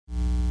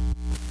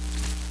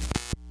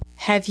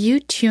Have you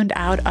tuned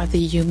out of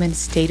the human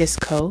status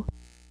quo?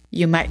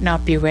 You might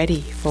not be ready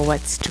for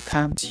what's to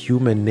come.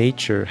 Human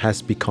nature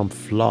has become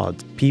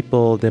flawed.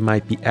 People, they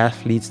might be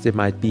athletes, they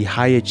might be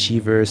high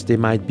achievers, they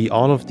might be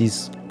all of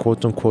these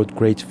quote-unquote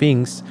great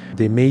things.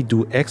 They may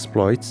do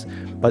exploits,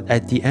 but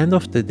at the end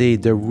of the day,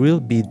 there will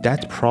be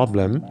that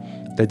problem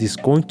that is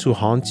going to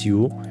haunt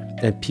you,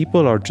 and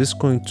people are just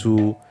going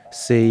to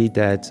say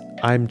that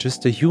I'm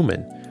just a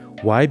human.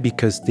 Why?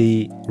 Because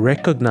they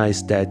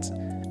recognize that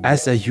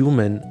as a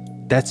human,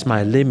 that's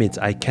my limit.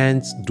 I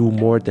can't do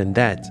more than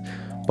that.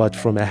 But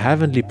from a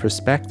heavenly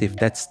perspective,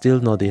 that's still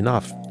not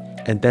enough.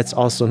 And that's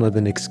also not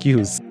an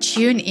excuse.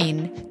 Tune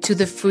in to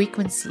the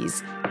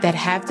frequencies that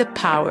have the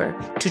power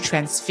to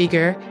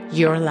transfigure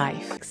your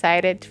life.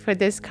 Excited for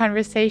this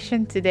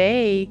conversation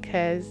today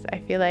because I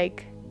feel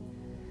like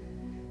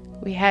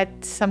we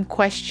had some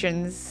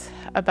questions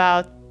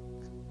about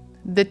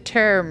the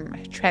term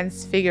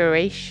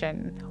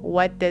transfiguration.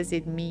 What does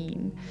it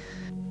mean?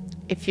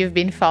 If you've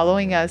been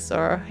following us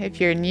or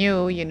if you're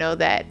new, you know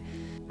that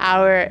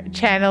our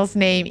channel's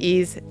name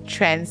is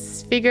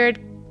Transfigured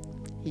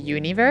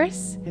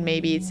Universe.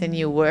 Maybe it's a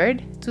new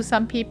word to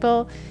some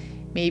people.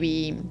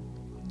 Maybe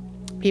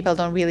people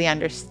don't really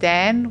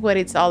understand what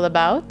it's all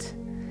about.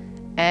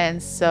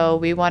 And so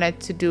we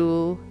wanted to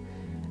do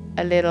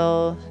a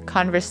little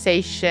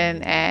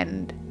conversation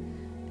and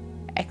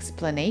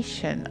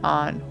explanation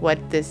on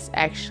what this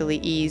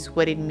actually is,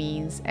 what it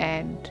means,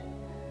 and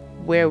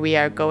where we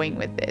are going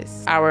with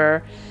this.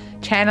 Our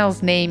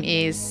channel's name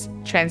is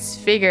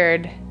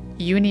Transfigured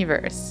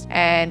Universe,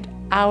 and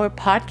our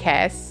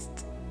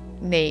podcast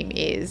name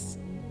is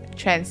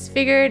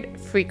Transfigured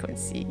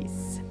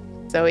Frequencies.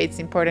 So it's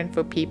important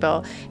for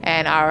people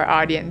and our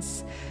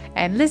audience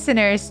and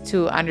listeners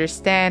to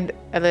understand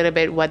a little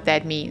bit what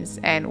that means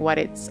and what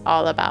it's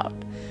all about.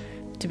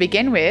 To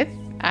begin with,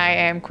 I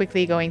am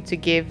quickly going to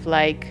give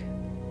like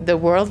the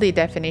worldly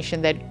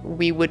definition that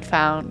we would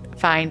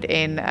find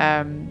in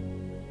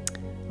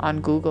on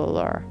Google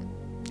or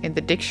in the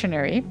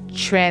dictionary.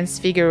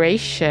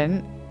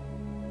 Transfiguration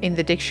in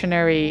the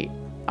dictionary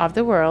of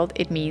the world,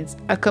 it means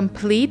a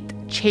complete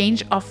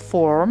change of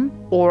form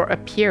or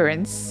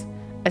appearance,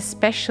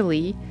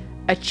 especially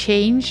a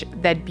change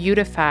that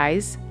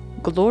beautifies,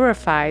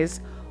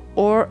 glorifies,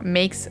 or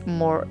makes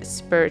more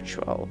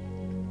spiritual.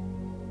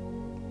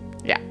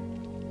 Yeah.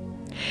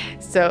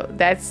 So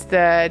that's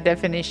the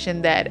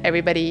definition that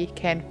everybody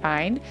can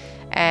find.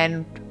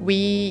 And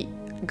we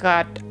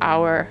got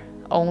our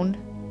own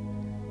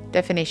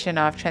definition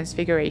of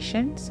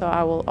transfiguration. So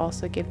I will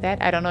also give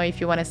that. I don't know if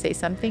you want to say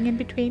something in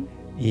between.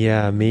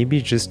 Yeah, maybe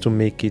just to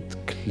make it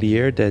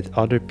clear that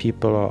other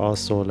people are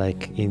also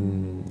like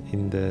in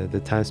the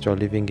times we are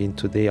living in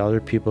today,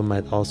 other people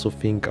might also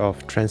think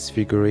of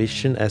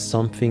transfiguration as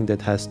something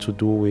that has to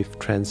do with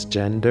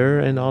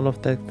transgender and all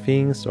of that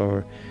things,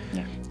 or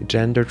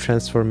gender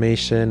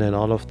transformation and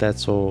all of that.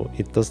 So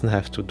it doesn't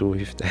have to do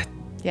with that.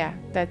 Yeah,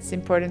 that's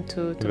important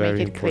to Very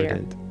make it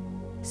important. Clear.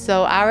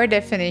 So our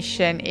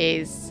definition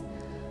is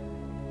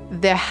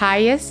the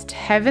highest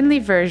heavenly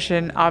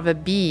version of a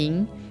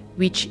being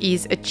which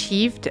is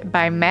achieved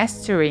by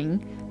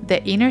mastering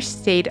the inner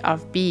state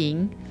of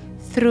being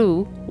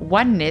through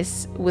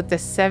oneness with the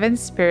seven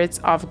spirits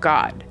of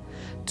God,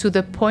 to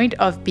the point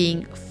of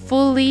being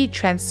fully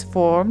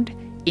transformed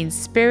in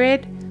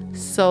spirit,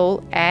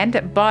 soul,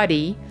 and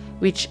body,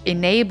 which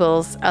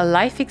enables a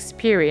life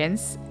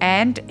experience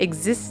and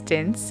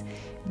existence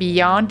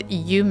beyond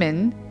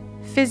human,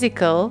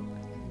 physical,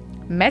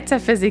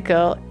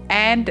 metaphysical,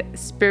 and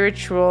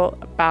spiritual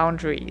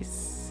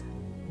boundaries.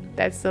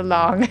 That's a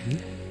long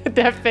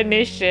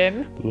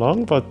definition.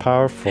 Long but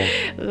powerful.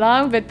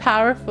 Long but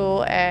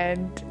powerful,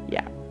 and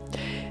yeah.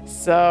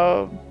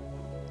 So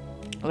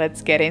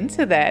let's get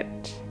into that.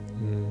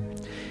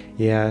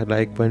 Yeah,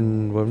 like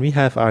when we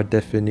have our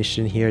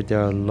definition here,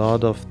 there are a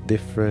lot of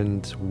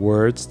different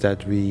words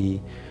that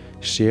we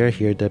share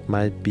here that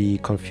might be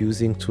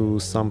confusing to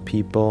some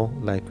people.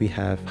 Like we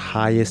have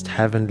highest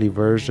heavenly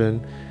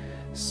version,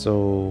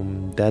 so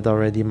that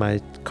already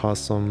might cause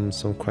some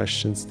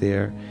questions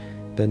there.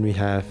 Then we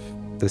have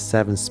the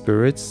seven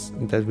spirits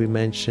that we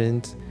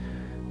mentioned.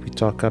 We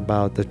talk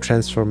about the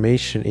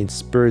transformation in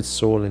spirit,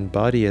 soul, and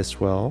body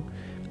as well.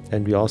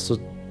 And we also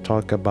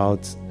talk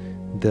about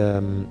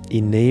the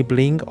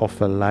enabling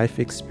of a life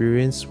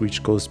experience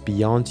which goes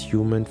beyond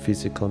human,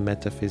 physical,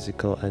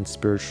 metaphysical, and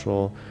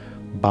spiritual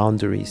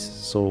boundaries.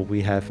 So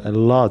we have a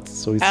lot.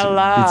 So it's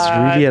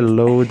really a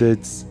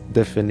loaded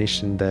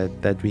definition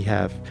that we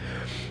have.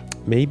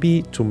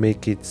 Maybe to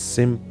make it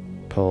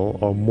simple,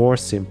 or more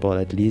simple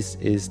at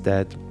least, is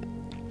that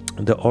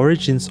the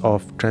origins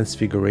of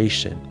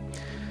transfiguration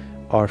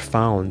are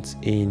found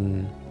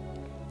in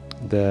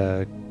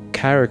the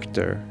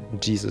character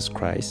Jesus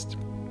Christ,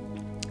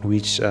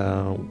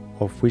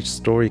 of which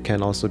story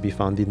can also be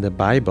found in the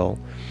Bible.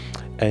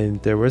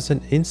 And there was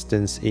an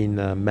instance in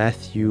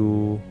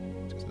Matthew,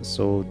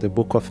 so the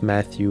book of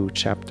Matthew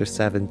chapter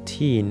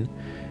 17,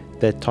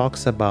 that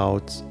talks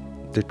about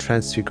the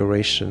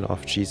transfiguration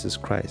of Jesus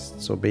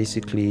Christ. So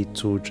basically,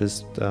 to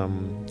just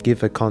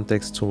give a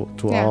context to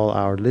all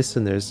our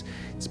listeners,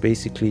 it's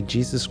basically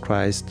Jesus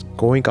Christ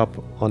going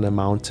up on a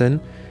mountain,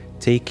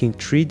 taking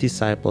 3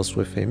 disciples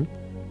with him,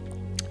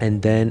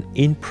 and then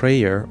in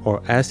prayer,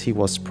 or as he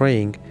was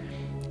praying,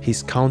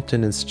 his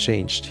countenance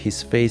changed,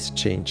 his face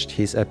changed,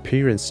 his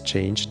appearance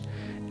changed,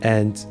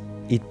 and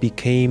it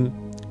became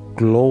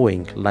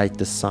glowing like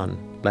the sun.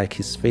 Like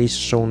his face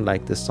shone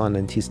like the sun,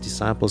 and his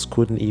disciples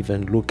couldn't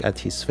even look at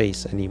his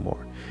face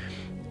anymore.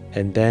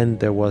 And then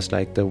there was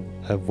like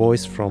a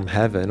voice from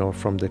heaven, or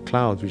from the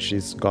cloud, which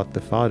is God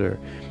the Father,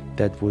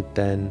 that would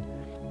then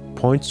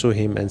point to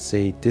him and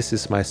say, "This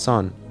is my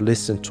son,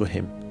 listen to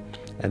him."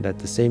 And at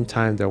the same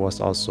time, there was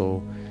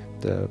also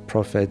the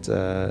prophet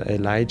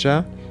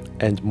Elijah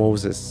and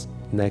Moses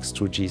next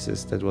to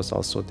Jesus that was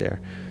also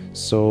there.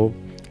 So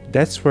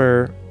that's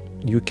where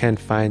you can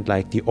find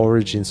like the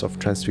origins of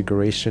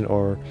transfiguration,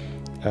 or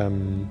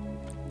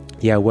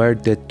where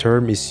the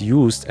term is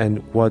used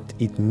and what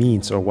it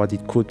means or what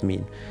it could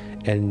mean.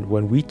 And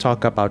when we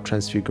talk about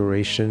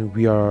transfiguration,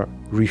 we are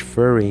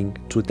referring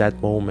to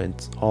that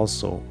moment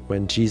also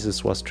when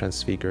Jesus was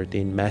transfigured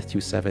in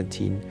Matthew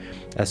 17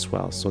 as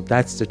well. So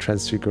that's the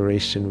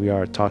transfiguration we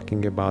are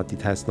talking about.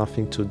 It has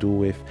nothing to do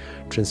with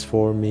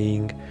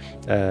transforming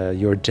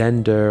your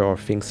gender or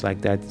things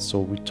like that. So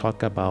we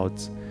talk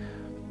about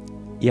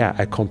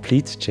a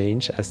complete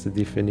change, as the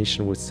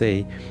definition would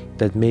say,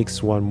 that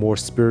makes one more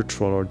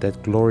spiritual, or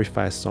that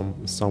glorifies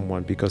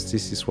someone, because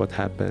this is what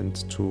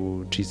happened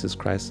to Jesus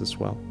Christ as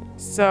well.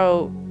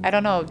 So, I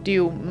don't know, do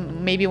you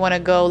maybe want to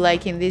go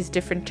like in these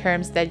different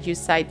terms that you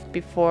cite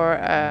before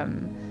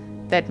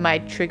that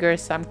might trigger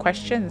some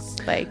questions?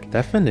 Like,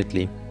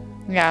 definitely.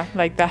 Yeah,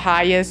 like the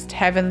highest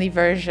heavenly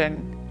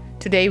version.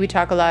 Today we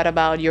talk a lot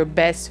about your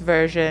best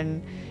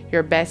version,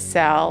 your best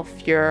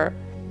self, your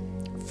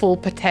full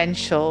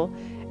potential.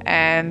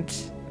 And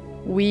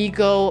we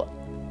go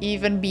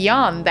even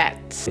beyond that.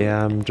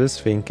 Yeah, I'm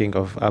just thinking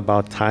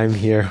about time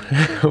here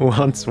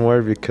once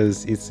more,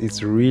 because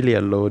it's really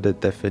a loaded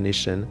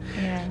definition.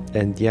 Yeah.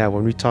 And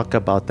when we talk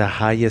about the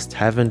highest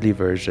heavenly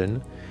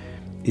version,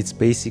 it's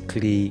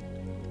basically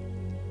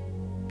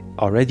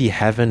already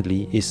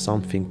heavenly is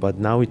something, but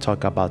now we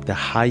talk about the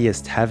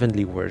highest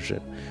heavenly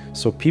version.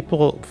 So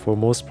people, for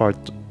most part,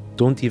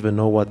 don't even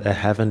know what a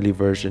heavenly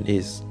version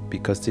is,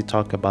 because they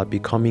talk about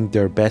becoming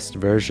their best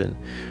version.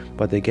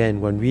 But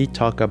again, when we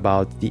talk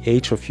about the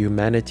age of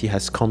humanity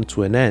has come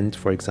to an end,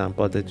 for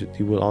example, that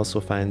you will also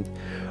find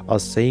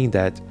us saying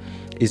that,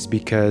 is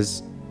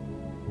because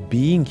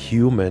being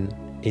human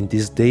in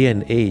this day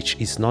and age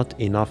is not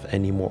enough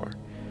anymore.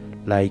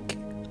 Like,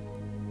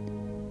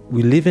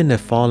 we live in a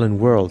fallen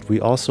world.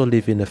 We also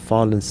live in a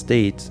fallen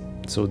state.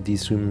 So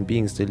these human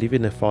beings, they live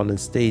in a fallen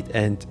state,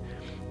 and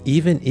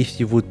even if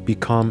you would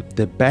become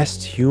the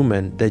best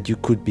human that you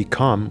could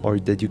become, or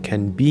that you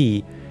can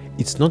be,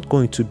 it's not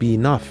going to be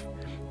enough.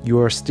 You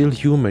are still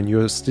human.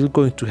 You're still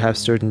going to have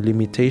certain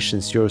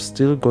limitations. You're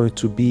still going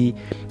to be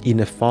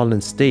in a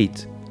fallen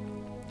state.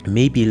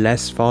 Maybe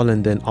less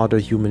fallen than other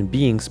human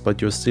beings,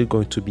 but you're still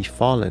going to be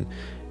fallen,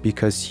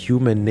 because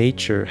human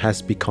nature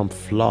has become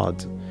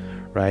flawed,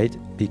 right?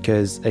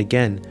 Because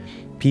again,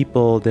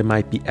 people, they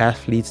might be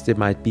athletes, they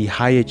might be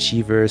high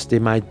achievers, they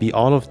might be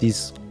all of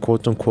these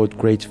quote-unquote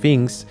great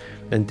things,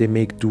 and they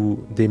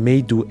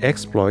may do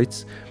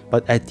exploits,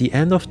 but at the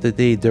end of the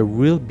day, there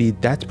will be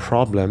that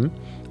problem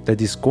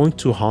that is going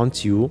to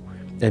haunt you,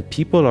 and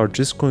people are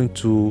just going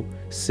to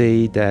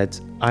say that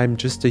I'm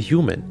just a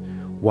human.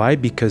 Why?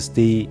 Because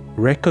they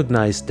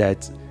recognize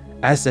that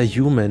as a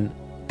human,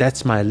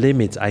 that's my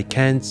limit. I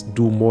can't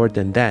do more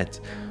than that.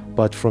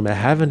 But from a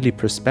heavenly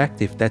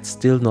perspective, that's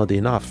still not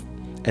enough.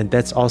 And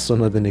that's also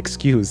not an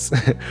excuse.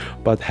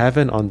 But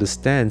heaven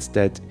understands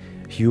that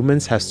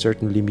humans have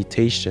certain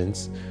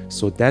limitations.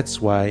 So that's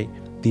why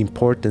the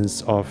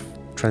importance of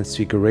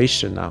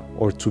transfiguration now,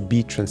 or to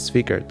be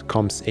transfigured,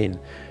 comes in.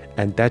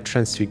 And that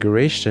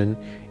transfiguration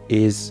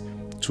is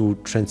to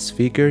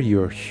transfigure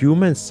your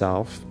human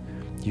self,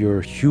 your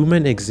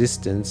human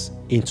existence,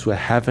 into a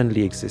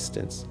heavenly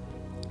existence.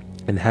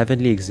 And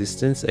heavenly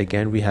existence,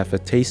 again, we have a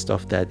taste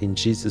of that in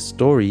Jesus'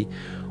 story,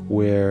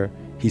 where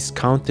his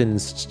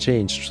countenance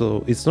changed.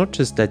 So it's not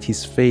just that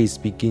his face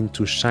began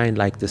to shine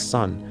like the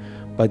sun,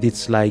 but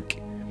it's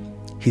like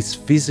his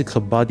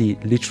physical body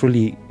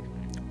literally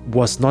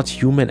was not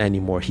human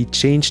anymore. He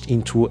changed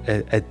into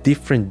a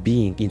different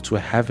being, into a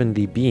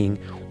heavenly being,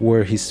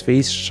 where his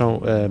face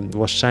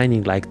was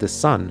shining like the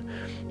sun,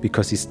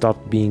 because he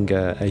stopped being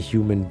a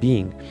human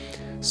being.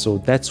 So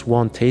that's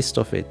one taste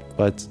of it.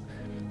 But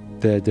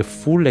the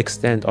full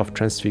extent of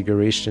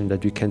transfiguration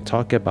that we can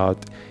talk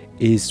about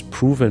is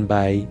proven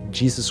by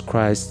Jesus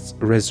Christ's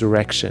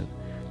resurrection,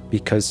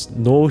 because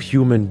no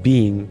human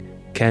being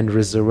can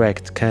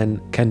resurrect,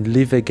 can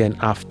live again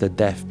after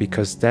death,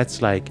 because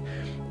that's like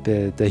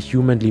the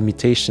human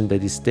limitation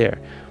that is there.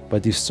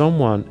 But if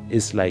someone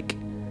is like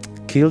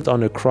killed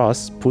on a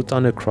cross, put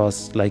on a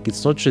cross. Like,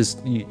 it's not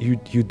just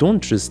you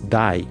don't just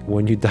die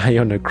when you die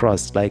on a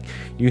cross. Like,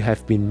 you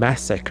have been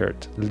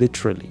massacred,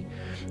 literally.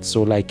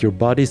 So like, your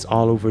body's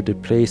all over the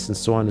place and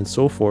so on and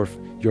so forth.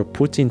 You're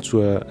put into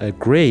a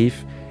grave,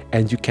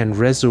 and you can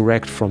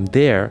resurrect from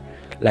there.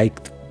 Like,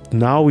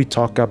 now we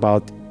talk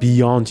about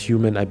beyond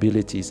human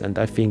abilities, and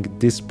I think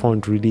this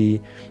point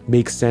really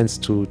makes sense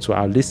to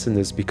our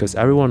listeners, because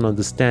everyone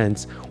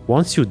understands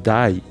once you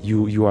die,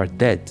 you are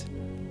dead.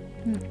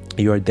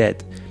 You are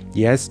dead.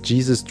 Yes,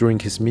 Jesus during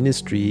his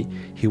ministry,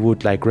 he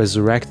would like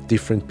resurrect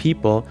different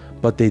people,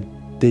 but they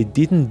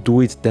didn't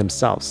do it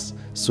themselves.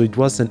 So it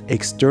was an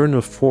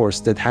external force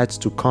that had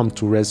to come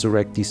to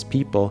resurrect these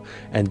people.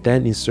 And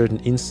then in certain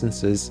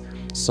instances,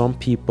 some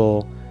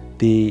people,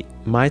 they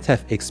might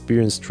have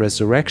experienced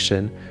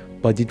resurrection,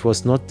 but it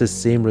was not the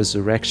same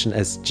resurrection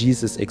as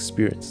Jesus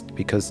experienced,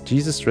 because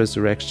Jesus'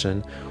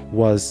 resurrection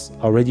was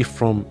already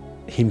from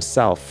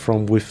himself,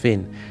 from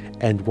within.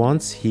 And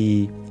once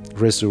he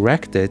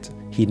resurrected,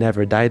 he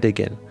never died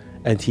again,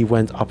 and he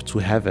went up to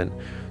heaven.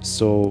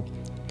 So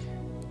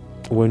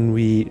when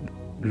we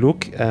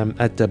look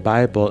at the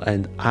Bible,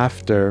 and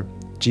after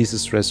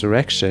Jesus'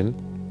 resurrection,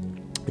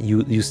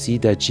 you see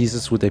that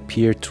Jesus would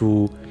appear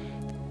to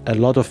a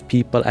lot of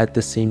people at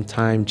the same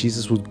time.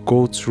 Jesus would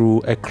go through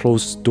a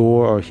closed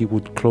door, or he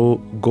would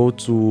go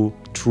through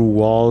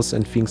walls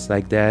and things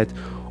like that.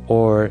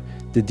 Or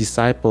the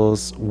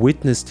disciples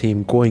witnessed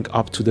him going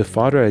up to the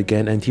Father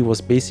again, and he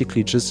was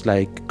basically just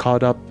like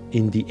caught up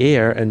in the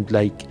air, and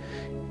like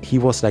he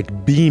was like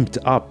beamed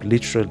up,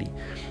 literally.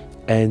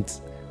 And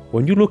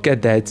when you look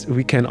at that,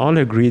 we can all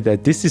agree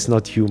that this is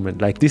not human.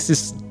 Like, this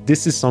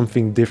is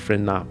something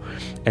different now.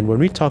 And when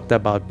we talk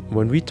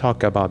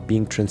about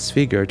being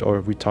transfigured,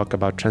 or we talk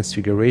about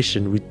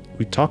transfiguration,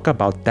 we talk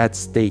about that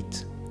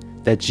state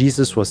that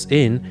Jesus was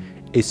in,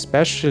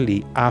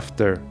 especially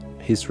after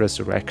his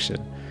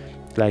resurrection.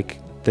 Like,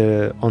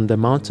 on the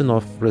mountain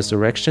of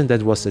resurrection,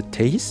 that was a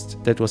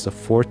taste, that was a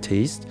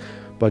foretaste,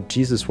 but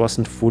Jesus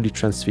wasn't fully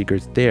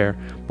transfigured there.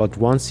 But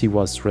once he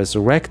was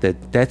resurrected,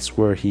 that's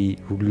where he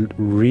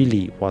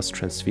really was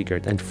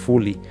transfigured and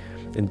fully.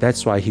 And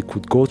that's why he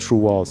could go through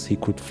walls, he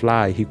could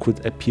fly, he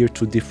could appear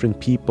to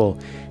different people,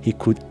 he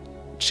could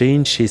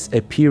change his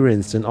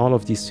appearance and all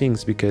of these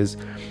things. Because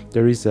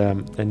there is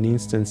an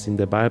instance in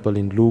the Bible,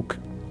 in Luke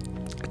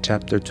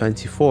chapter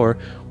 24,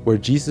 where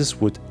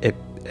Jesus would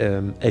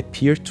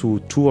appear to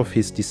two of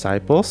his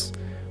disciples,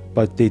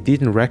 but they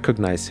didn't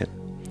recognize him.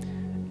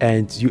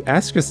 And you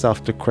ask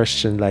yourself the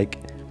question, like,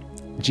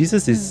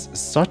 Jesus is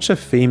such a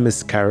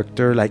famous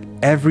character, like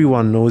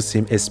everyone knows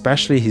him,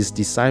 especially his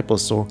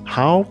disciples. So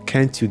how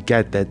can't you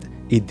get that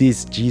it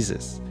is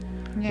Jesus,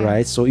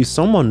 right? So if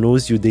someone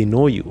knows you, they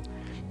know you.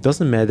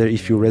 Doesn't matter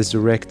if you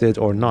resurrected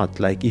or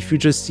not. Like, if you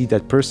just see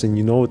that person,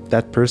 you know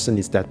that person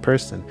is that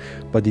person.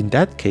 But in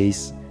that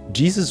case,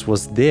 Jesus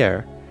was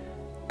there,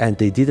 and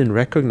they didn't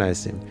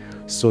recognize him.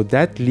 So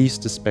that leaves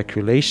the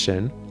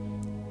speculation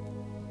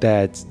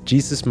that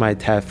Jesus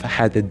might have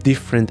had a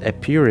different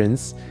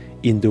appearance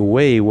in the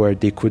way where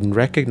they couldn't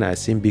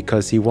recognize him,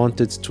 because he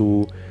wanted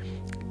to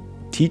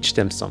teach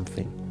them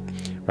something,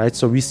 right?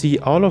 So we see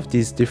all of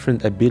these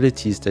different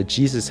abilities that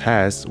Jesus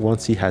has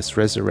once he has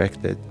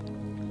resurrected,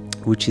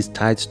 which is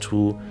tied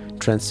to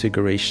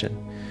transfiguration.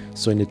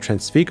 So in a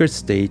transfigured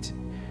state,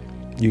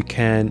 you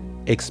can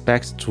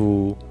expect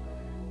to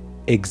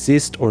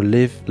exist or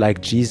live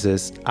like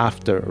Jesus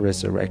after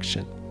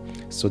resurrection.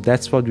 So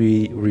that's what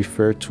we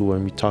refer to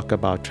when we talk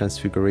about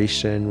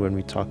transfiguration, when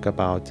we talk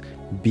about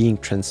being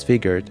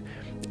transfigured.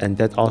 And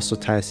that also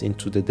ties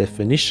into the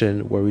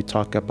definition where we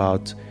talk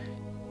about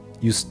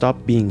you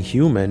stop being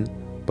human,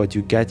 but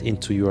you get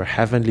into your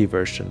heavenly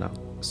version now.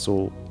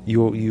 So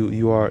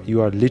you are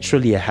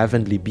literally a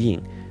heavenly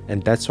being.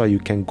 And that's why you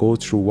can go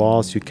through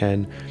walls, you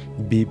can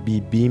be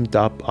beamed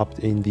up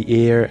in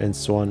the air, and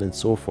so on and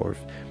so forth.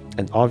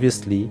 And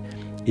obviously,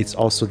 it's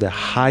also the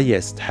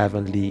highest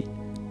heavenly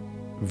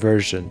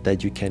version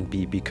that you can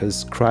be,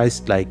 because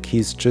Christ, like,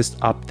 he's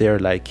just up there,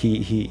 like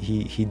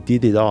he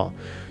did it all.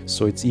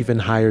 So it's even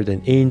higher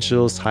than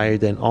angels, higher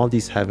than all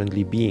these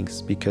heavenly beings,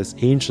 because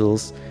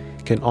angels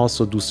can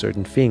also do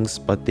certain things,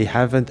 but they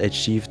haven't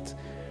achieved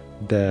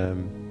the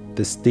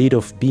state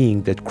of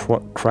being that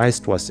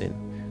Christ was in.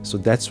 So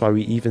that's why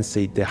we even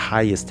say the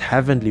highest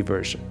heavenly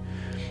version.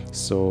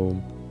 So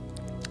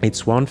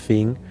it's one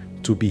thing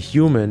to be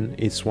human,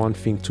 it's one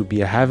thing to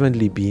be a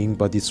heavenly being,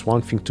 but it's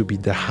one thing to be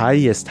the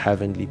highest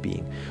heavenly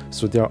being.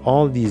 So there are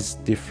all these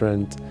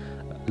different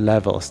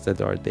levels that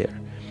are there.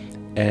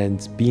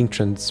 And being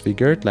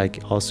transfigured,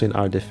 like also in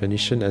our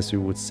definition, as we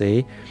would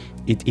say,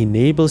 it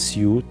enables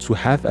you to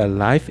have a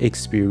life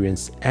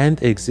experience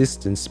and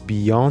existence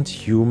beyond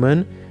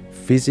human,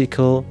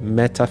 physical,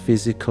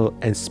 metaphysical,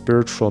 and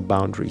spiritual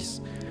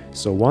boundaries.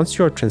 So once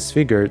you're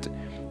transfigured,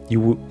 you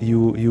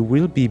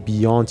will be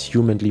beyond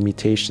human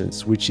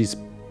limitations, which is,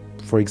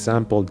 for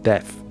example,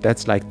 death.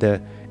 That's like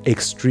the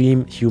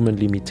extreme human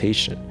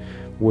limitation,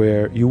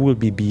 where you will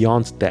be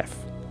beyond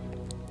death.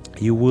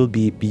 you will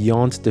be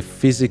beyond the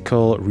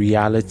physical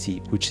reality,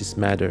 which is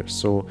matter.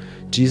 So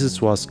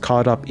Jesus was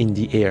caught up in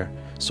the air.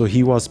 So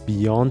he was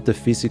beyond the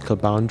physical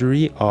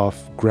boundary of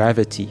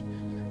gravity.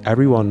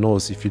 Everyone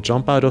knows if you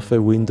jump out of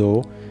a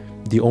window,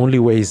 the only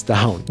way is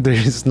down. There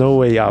is no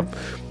way up.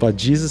 But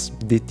Jesus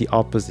did the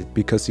opposite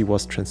because he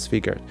was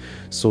transfigured.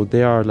 So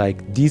there are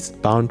like these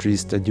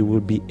boundaries that you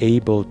will be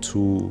able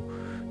to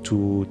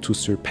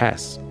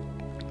surpass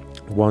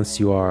once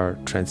you are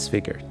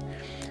transfigured.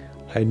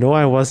 I know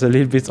I was a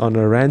little bit on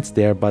a rant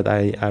there, but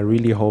I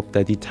really hope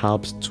that it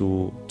helps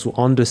to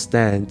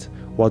understand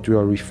what we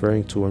are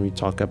referring to when we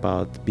talk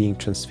about being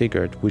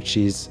transfigured, which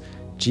is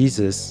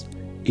Jesus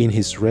in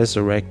his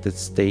resurrected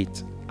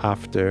state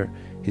after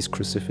his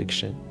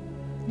crucifixion.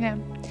 Yeah.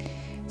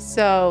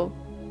 So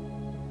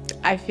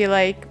I feel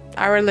like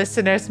our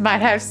listeners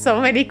might have so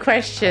many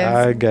questions.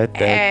 I get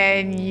that.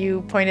 And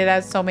you pointed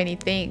out so many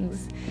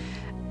things.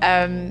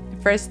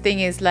 First thing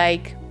is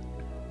like,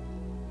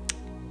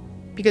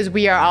 because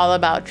we are all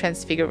about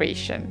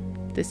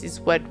transfiguration. This is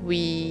what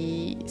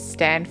we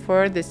stand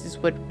for. This is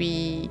what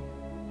we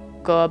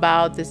go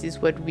about. This is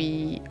what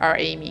we are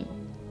aiming.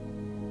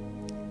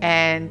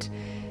 And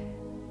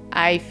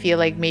I feel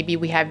like maybe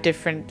we have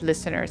different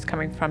listeners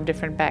coming from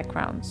different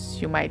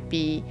backgrounds. You might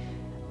be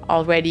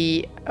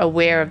already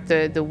aware of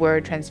the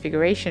word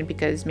transfiguration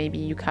because maybe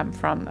you come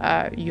from,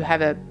 you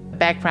have a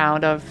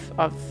background of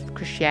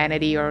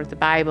Christianity or the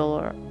Bible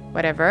or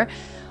whatever.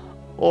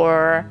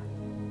 Or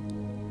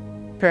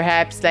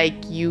perhaps like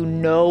you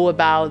know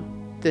about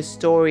the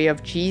story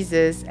of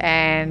Jesus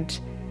and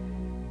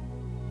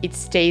it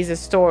stays a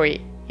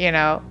story, you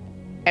know.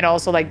 And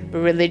also like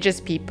religious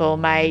people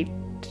might,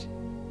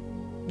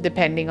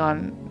 depending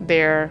on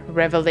their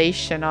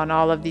revelation on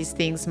all of these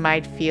things,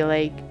 might feel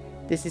like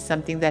this is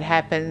something that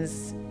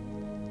happens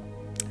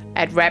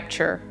at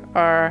rapture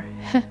or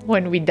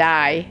when we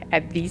die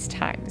at these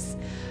times.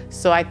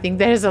 So I think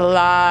there's a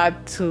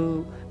lot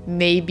to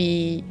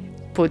maybe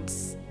put,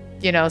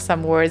 you know,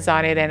 some words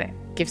on it and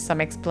give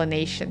some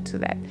explanation to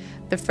that.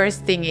 The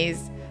first thing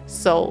is,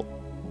 so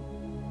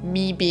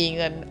me being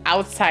an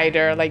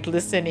outsider, like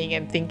listening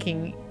and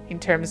thinking in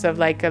terms of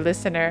like a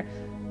listener,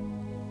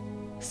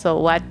 so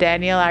what,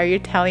 Daniel, are you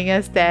telling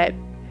us that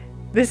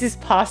this is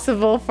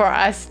possible for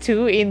us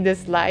too in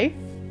this life?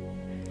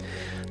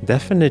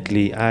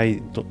 Definitely.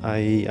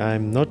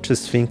 I'm not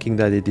just thinking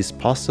that it is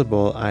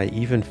possible, I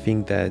even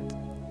think that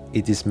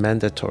it is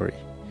mandatory.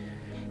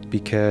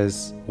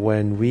 Because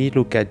when we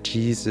look at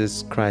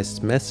Jesus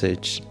Christ's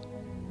message,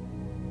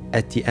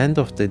 at the end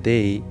of the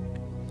day,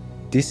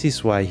 this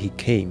is why he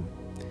came.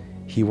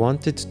 He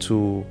wanted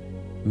to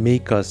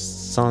make us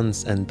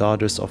sons and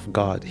daughters of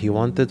God. He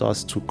wanted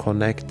us to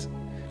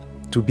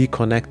be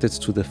connected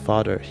to the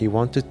Father. He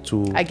wanted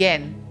to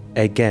again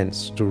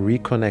to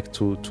reconnect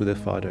to the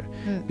Father.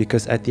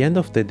 Because at the end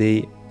of the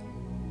day,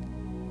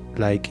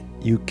 like,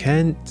 you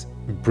can't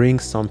bring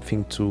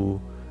something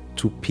to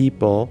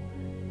people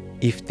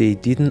if they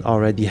didn't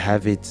already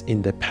have it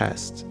in the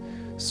past.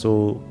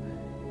 So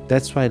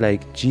that's why,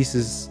 like,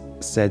 Jesus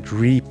said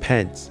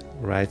repent,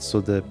 right?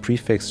 So the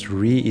prefix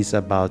re is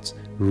about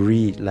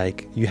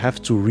like you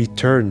have to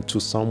return to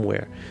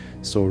somewhere.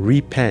 So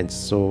repent,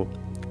 so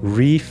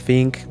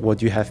rethink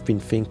what you have been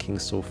thinking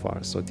so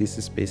far. So this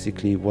is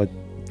basically what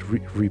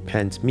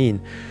repent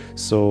mean.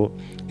 So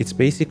it's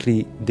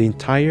basically the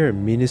entire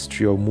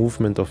ministry or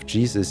movement of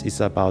Jesus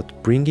is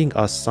about bringing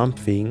us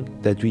something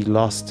that we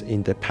lost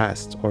in the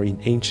past or in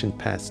ancient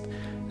past.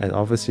 And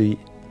obviously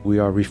we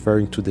are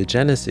referring to the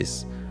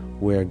Genesis,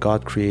 where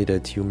God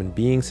created human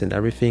beings and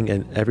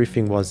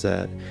everything was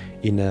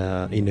in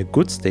a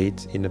good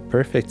state, in a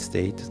perfect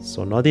state.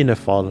 So not in a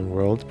fallen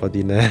world, but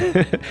in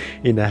a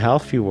in a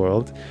healthy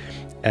world.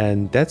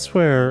 And that's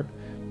where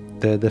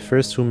the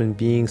first human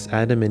beings,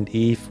 Adam and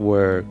Eve,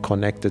 were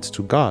connected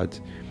to God.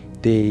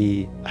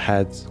 They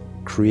had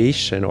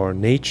creation or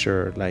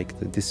nature, like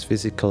this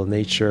physical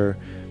nature,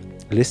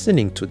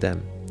 listening to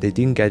them. They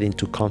didn't get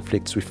into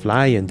conflicts with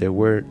lion. They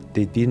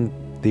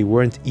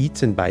weren't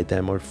eaten by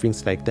them or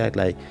things like that.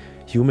 Like,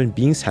 human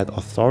beings had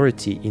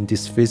authority in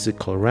this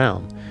physical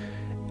realm.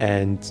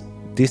 And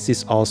this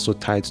is also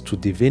tied to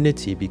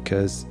divinity,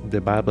 because the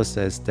Bible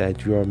says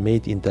that you are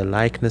made in the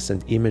likeness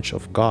and image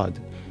of God.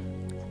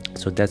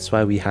 So that's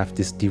why we have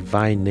this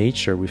divine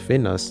nature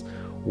within us,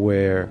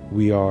 where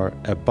we are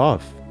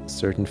above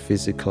certain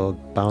physical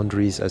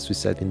boundaries, as we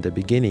said in the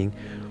beginning.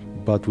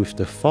 But with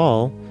the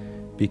fall,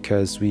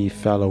 because we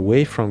fell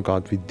away from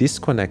God, we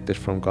disconnected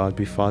from God,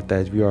 we thought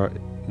that we are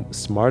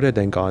smarter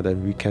than God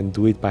and we can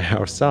do it by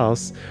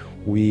ourselves.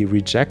 We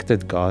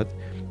rejected God,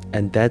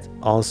 and that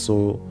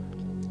also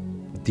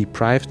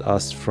deprived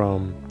us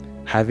from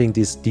having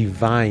this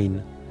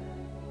divine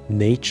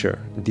nature,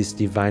 this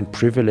divine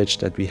privilege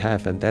that we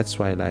have. And that's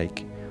why,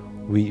 like,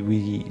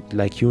 we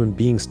like human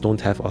beings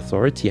don't have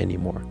authority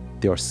anymore.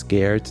 They are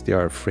scared, they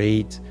are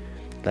afraid,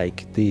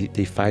 like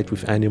they fight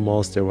with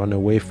animals, they run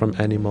away from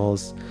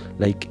animals.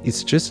 Like,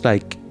 it's just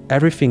like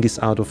everything is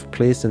out of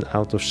place and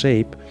out of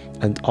shape.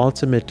 And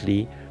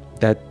ultimately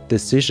that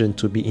decision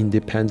to be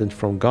independent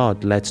from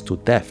God led to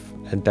death,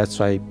 and that's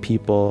why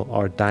people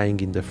are dying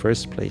in the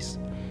first place.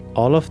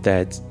 All of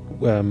that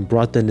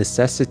brought the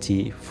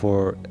necessity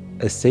for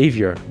a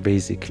savior,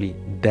 basically,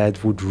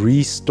 that would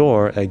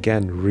restore,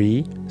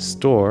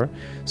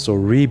 so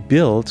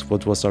rebuild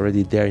what was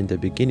already there in the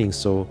beginning.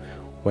 So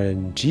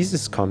when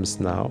Jesus comes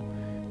now,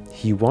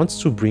 he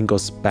wants to bring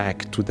us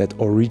back to that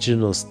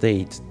original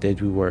state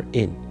that we were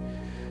in.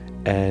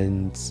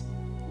 And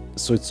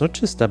so it's not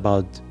just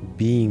about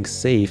being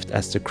saved,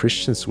 as the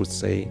Christians would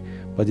say,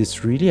 but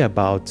it's really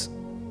about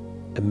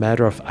a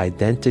matter of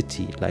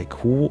identity. Like,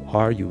 who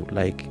are you?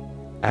 Like,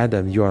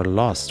 Adam, you are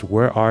lost.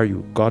 Where are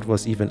you? God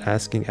was even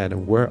asking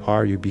Adam, where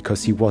are you?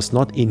 Because he was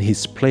not in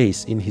his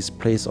place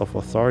of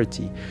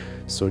authority.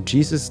 So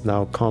Jesus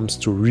now comes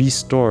to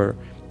restore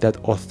that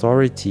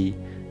authority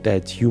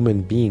that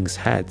human beings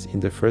had in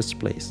the first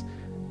place.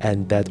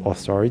 And that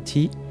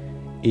authority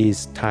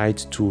is tied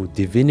to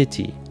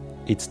divinity.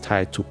 It's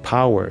tied to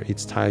power.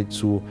 It's tied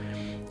to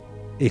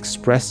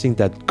expressing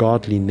that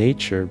godly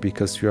nature,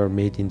 because we are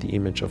made in the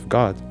image of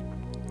God.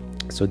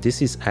 So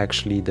this is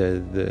actually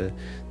the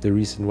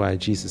reason why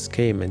Jesus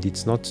came, and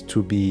it's not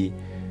to be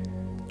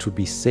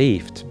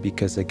saved,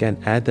 because again,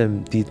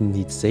 Adam didn't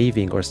need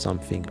saving or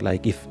something.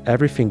 Like, if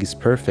everything is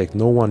perfect,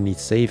 no one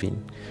needs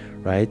saving,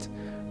 right?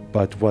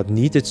 But what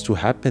needed to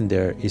happen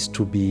there is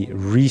to be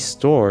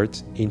restored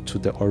into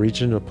the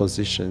original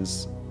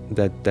positions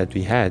that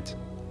we had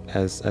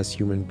as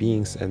human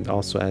beings, and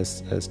also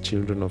as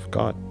children of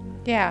God.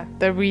 Yeah,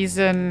 the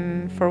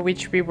reason for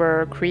which we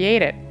were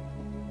created.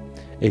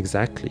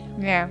 Exactly.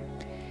 Yeah.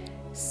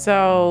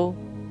 So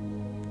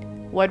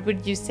what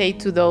would you say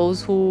to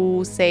those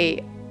who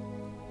say,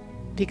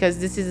 because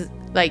this is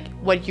like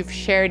what you've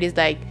shared is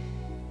like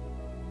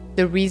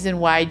the reason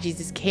why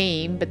Jesus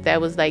came, but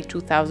that was like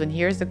 2,000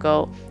 years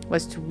ago,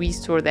 was to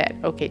restore that.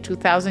 Okay,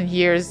 2,000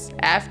 years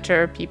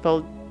after,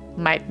 people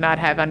might not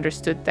have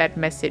understood that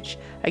message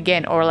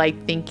again, or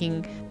like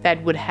thinking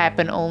that would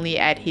happen only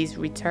at his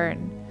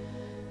return.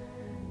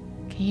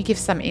 Can you give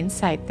some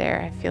insight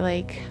there? I feel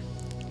like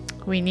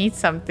we need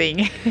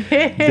something.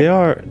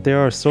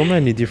 there are so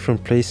many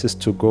different places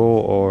to go,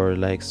 or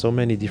like so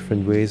many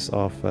different ways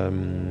of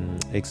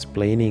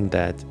explaining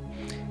that.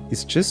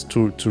 It's just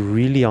to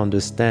really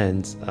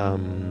understand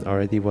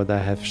already what I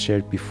have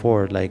shared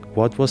before, like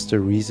what was the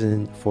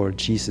reason for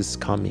Jesus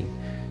coming.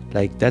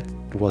 Like, that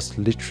was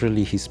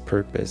literally his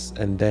purpose.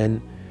 And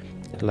then,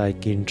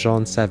 like in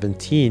John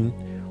 17,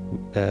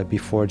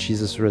 before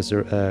Jesus'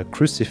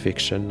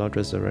 crucifixion, not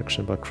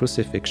resurrection, but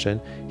crucifixion,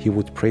 he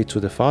would pray to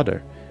the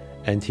Father.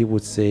 And he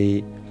would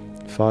say,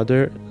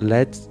 Father,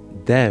 let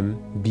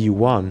them be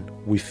one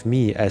with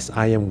me as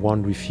I am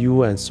one with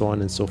you, and so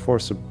on and so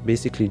forth. So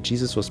basically,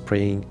 Jesus was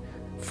praying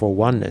for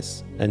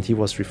oneness, and he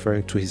was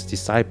referring to his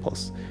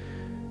disciples.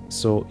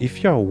 So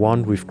if you are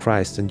one with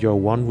Christ and you are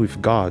one with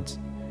God,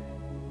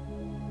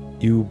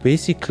 you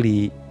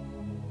basically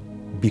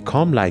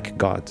become like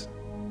God.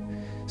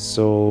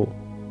 So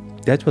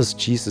that was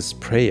Jesus'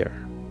 prayer.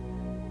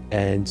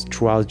 And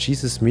throughout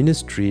Jesus'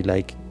 ministry,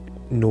 like,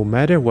 no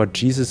matter what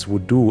Jesus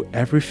would do,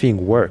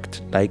 everything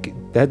worked. Like,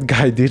 that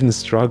guy didn't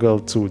struggle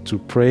to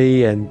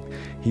pray, and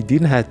he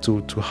didn't have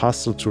to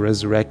hustle to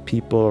resurrect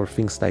people or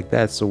things like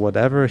that. So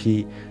whatever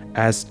he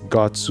asked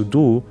God to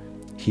do,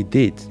 he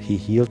did. He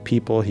healed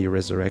people, he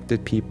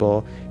resurrected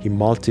people, he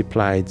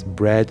multiplied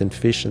bread and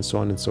fish and so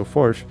on and so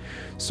forth.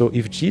 So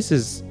if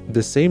Jesus,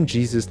 the same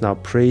Jesus, now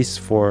prays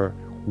for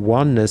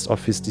oneness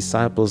of his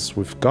disciples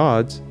with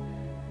God,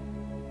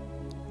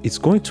 it's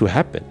going to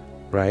happen,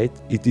 right?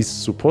 It is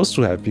supposed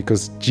to happen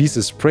because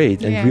Jesus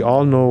prayed, and we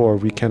all know, or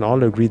we can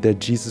all agree, that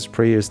Jesus'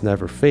 prayers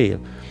never fail.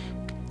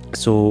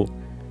 So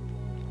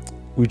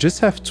we just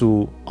have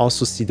to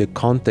also see the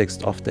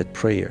context of that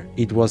prayer.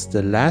 It was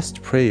the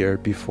last prayer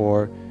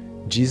before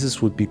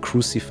Jesus would be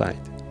crucified.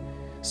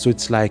 So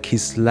it's like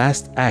his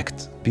last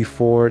act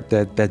before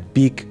that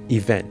big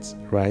event,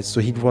 right? So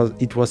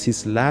it was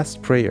his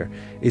last prayer.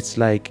 It's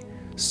like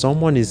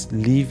someone is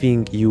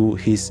leaving you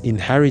his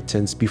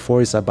inheritance before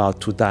he's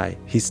about to die,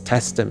 his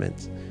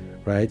testament,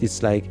 right?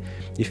 It's like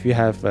if you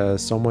have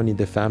someone in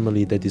the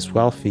family that is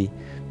wealthy,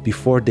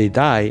 before they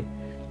die,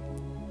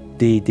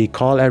 they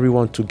call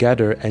everyone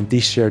together and they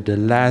share the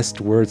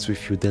last words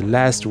with you, the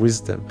last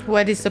wisdom.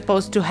 What is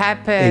supposed to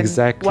happen?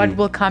 Exactly. What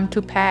will come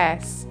to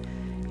pass?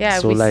 Yeah,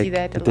 so we see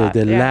that a lot.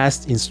 The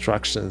last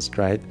instructions,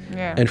 right?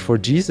 Yeah. And for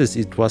Jesus,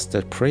 it was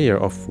that prayer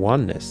of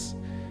oneness.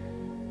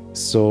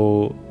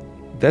 So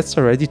that's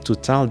already to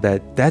tell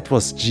that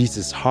was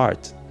Jesus'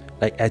 heart.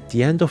 Like, at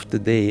the end of the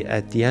day,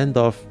 at the end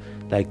of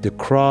like the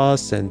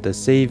cross and the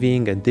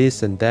saving and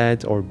this and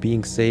that, or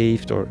being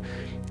saved, or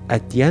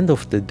at the end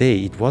of the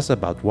day, it was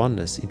about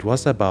oneness. It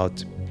was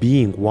about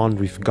being one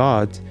with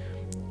God,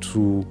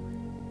 to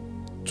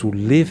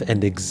live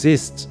and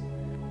exist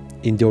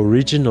in the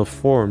original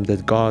form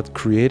that God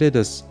created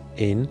us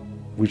in,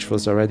 which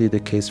was already the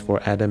case for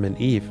Adam and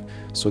Eve.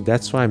 So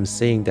that's why I'm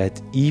saying that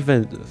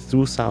even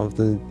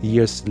 2,000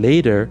 years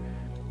later,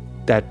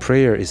 that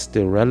prayer is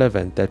still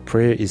relevant. That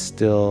prayer is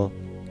still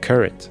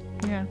current,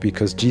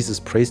 because Jesus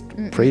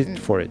prayed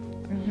for it.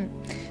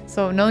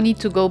 So no need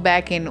to go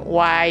back in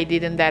why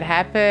didn't that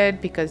happen,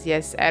 because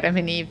yes, Adam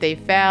and Eve, they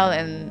fell,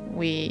 and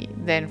we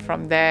then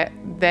from that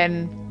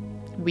then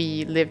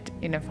we lived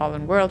in a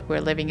fallen world. We're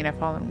living in a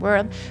fallen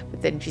world,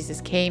 but then Jesus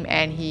came,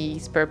 and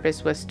his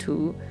purpose was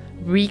to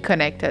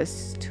reconnect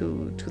us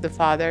to the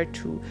Father,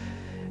 to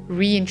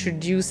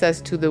reintroduce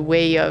us to the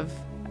way of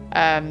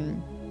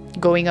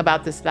going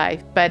about this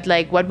life. But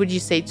like, what would you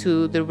say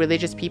to the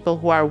religious people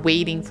who are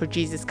waiting for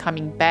Jesus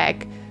coming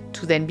back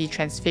to then be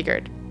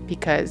transfigured?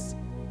 Because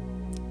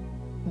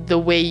the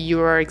way you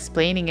are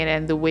explaining it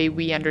and the way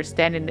we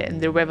understand it and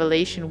the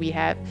revelation we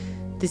have,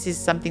 this is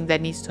something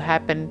that needs to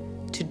happen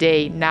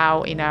today,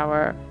 now, in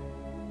our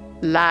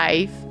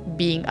life,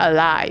 being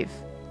alive.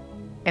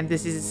 And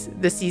this is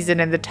the season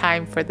and the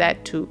time for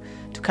that to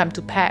come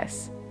to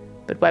pass.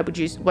 But what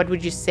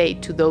would you say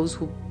to those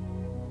who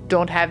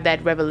don't have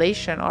that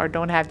revelation or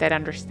don't have that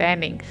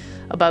understanding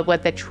about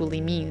what that truly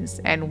means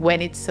and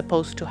when it's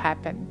supposed to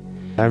happen?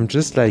 I'm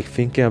just like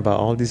thinking about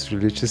all these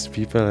religious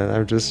people, and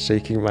I'm just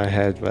shaking my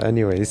head. But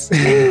anyways,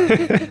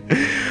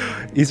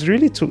 it's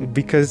really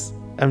because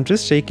I'm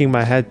just shaking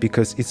my head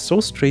because it's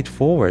so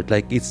straightforward.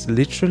 Like, it's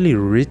literally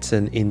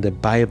written in the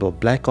Bible,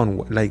 black on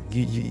white. Like,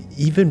 you,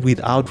 even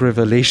without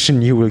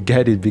revelation, you will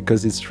get it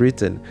because it's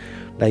written.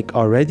 Like,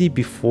 already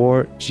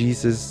before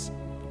Jesus'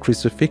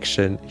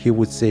 crucifixion, he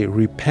would say,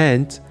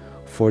 "Repent,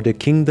 for the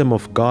kingdom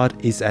of God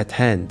is at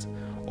hand,"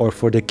 or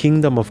 "For the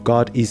kingdom of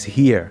God is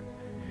here."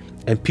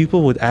 And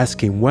people would ask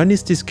him, when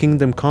is this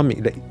kingdom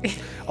coming? Like,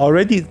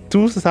 already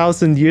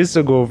 2,000 years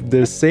ago,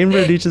 the same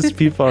religious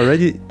people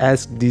already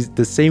asked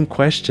the same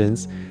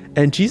questions,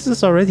 and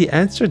Jesus already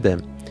answered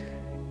them.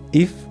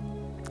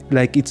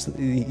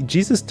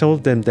 Jesus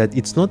told them that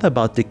it's not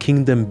about the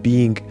kingdom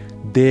being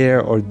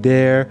there or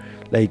there,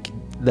 like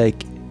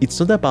it's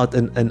not about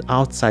an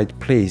outside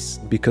place,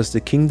 because the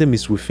kingdom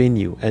is within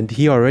you. And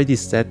he already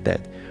said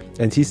that.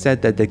 And he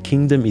said that the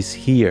kingdom is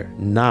here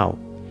now.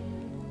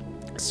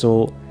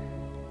 So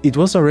it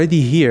was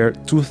already here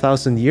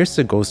 2,000 years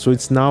ago, so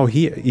it's now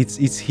here.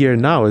 It's here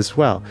now as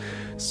well.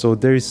 So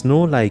there is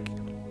no like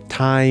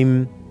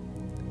time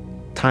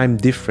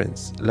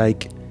difference.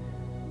 Like,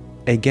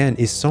 again,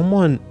 if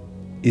someone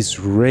is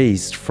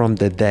raised from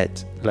the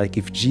dead, like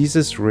if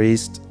Jesus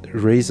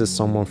raises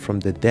someone from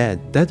the dead,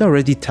 that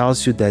already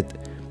tells you that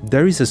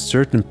there is a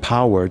certain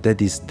power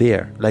that is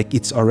there. Like,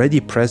 it's already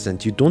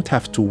present. You don't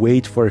have to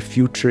wait for a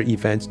future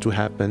event to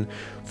happen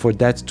for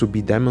that to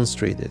be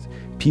demonstrated.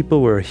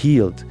 People were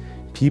healed.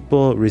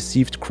 People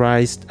received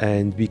Christ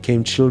and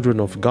became children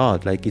of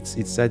God. Like it's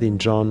said in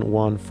John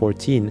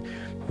 1:14,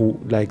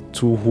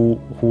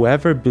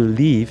 whoever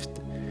believed,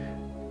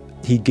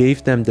 he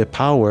gave them the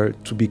power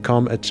to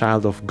become a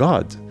child of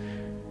God.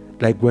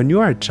 Like, when you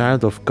are a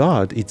child of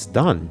God, it's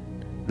done.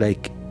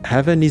 Like,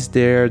 heaven is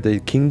there, the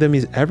kingdom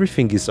is,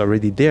 everything is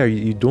already there.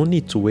 You don't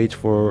need to wait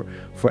for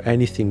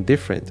anything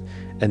different.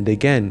 And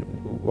again,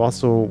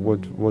 also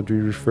what we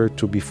referred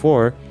to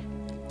before,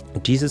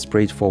 Jesus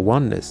prayed for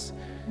oneness.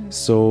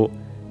 So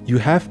you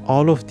have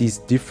all of these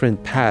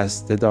different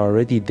paths that are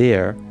already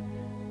there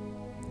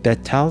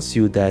that tells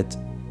you that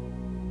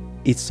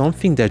it's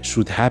something that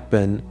should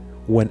happen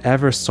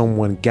whenever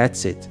someone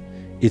gets it.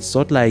 It's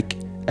not like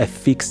a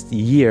fixed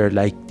year,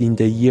 like in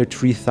the year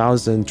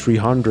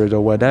 3300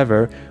 or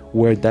whatever,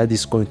 where that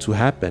is going to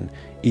happen.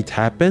 It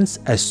happens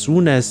as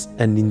soon as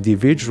an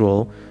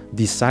individual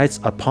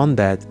decides upon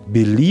that,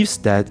 believes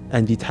that,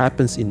 and it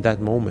happens in that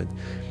moment.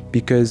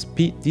 Because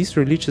these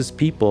religious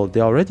people, they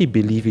already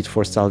believe it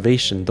for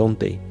salvation, don't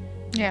they?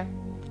 Yeah.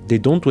 They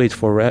don't wait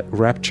for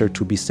rapture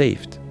to be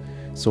saved.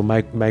 So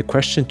my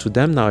question to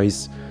them now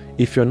is,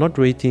 if you're not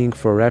waiting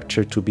for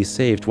rapture to be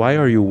saved, why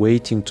are you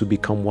waiting to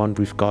become one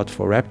with God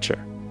for rapture?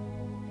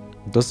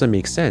 It doesn't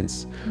make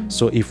sense. Mm-hmm.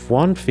 So if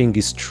one thing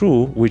is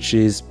true, which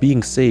is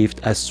being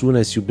saved as soon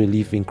as you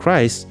believe in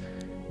Christ,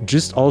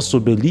 just also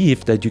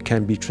believe that you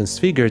can be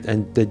transfigured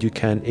and that you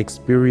can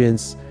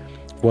experience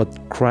what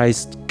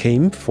Christ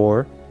came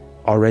for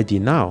already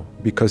now,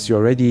 because you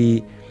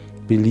already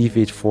believe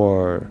it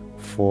for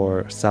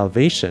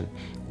salvation.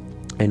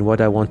 And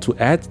what I want to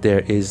add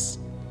there is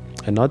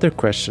another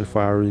question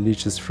for our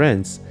religious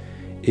friends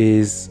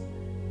is,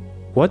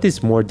 what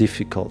is more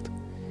difficult?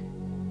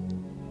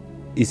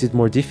 Is it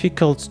more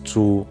difficult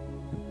to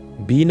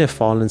be in a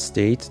fallen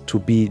state, to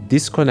be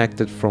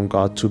disconnected from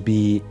God, to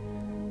be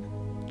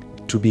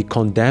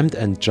condemned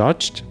and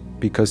judged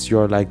because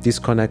you're like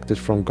disconnected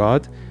from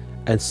God,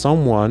 and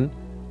someone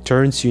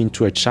turns you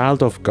into a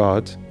child of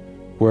God,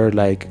 where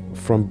like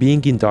from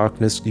being in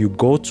darkness you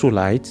go to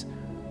light,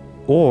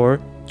 or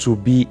to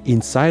be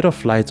inside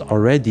of light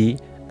already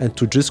and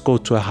to just go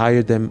to a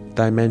higher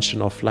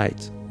dimension of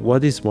light?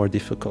 What is more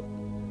difficult?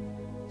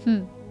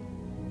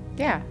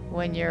 Yeah,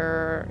 when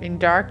you're in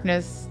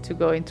darkness to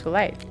go into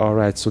light. All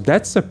right, so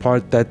that's the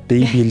part that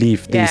they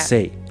believe. They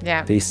say.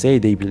 Yeah. They say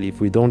they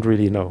believe. We don't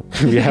really know.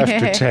 We have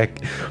to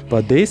check.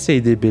 But they say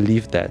they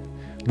believe that,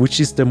 which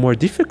is the more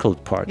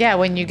difficult part. Yeah,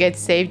 when you get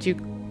saved, you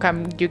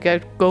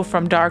go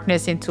from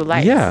darkness into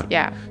light.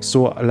 Yeah.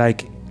 So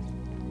like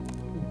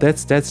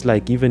that's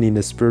like even in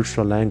a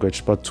spiritual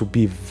language, but to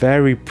be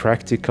very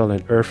practical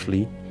and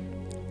earthly,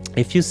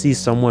 if you see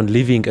someone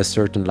living a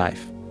certain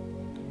life,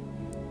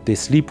 they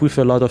sleep with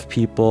a lot of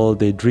people,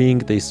 they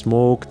drink, they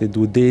smoke, they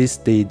do this,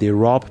 they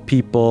rob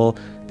people,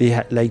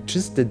 they like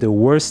just the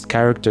worst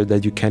character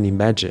that you can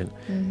imagine.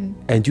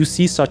 And you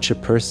see such a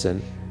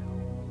person,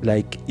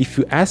 like if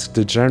you ask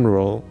the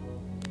general,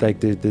 like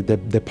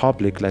the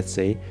public, let's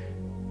say,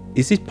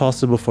 is it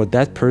possible for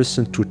that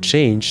person to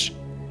change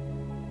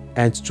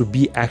and to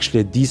be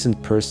actually a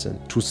decent person,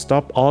 to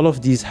stop all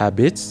of these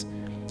habits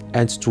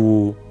and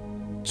to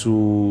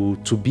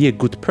be a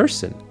good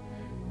person?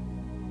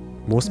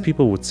 Most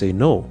people would say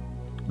no.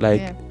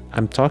 Like,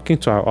 I'm talking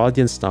to our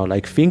audience now,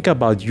 like think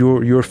about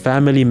your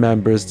family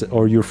members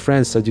or your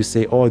friends that you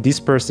say, oh, this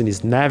person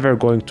is never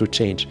going to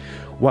change.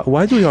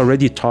 Why do you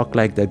already talk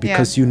like that?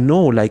 Because you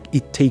know, like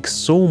it takes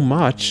so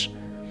much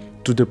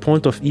to the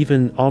point of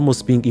even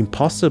almost being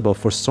impossible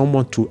for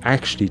someone to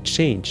actually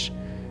change,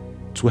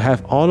 to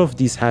have all of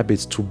these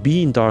habits, to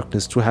be in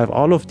darkness, to have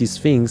all of these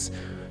things,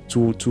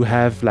 to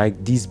have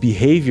like these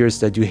behaviors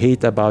that you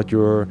hate about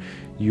your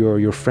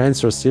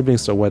friends or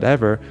siblings or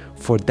whatever,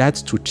 for that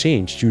to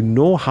change. You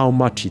know how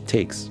much it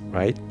takes,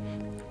 right?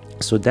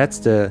 So that's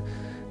the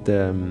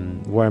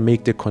where I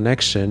make the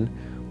connection,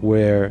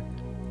 where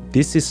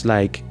this is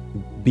like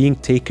being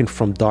taken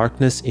from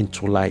darkness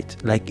into light.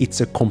 Like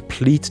it's a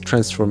complete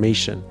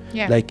transformation.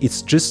 Like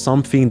it's just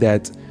something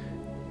that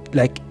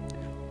like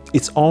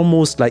it's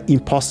almost like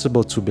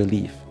impossible to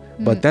believe,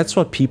 but that's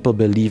what people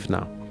believe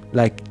now.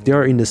 Like they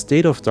are in a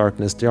state of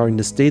darkness, they are in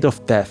a state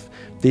of death,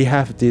 they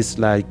have this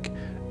like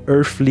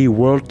earthly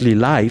worldly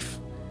life,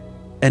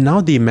 and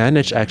now they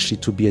manage actually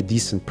to be a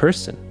decent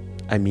person.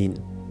 I mean,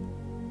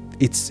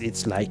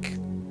 it's like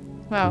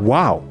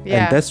wow.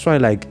 And that's why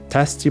like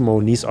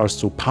testimonies are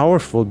so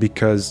powerful,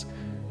 because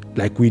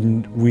like we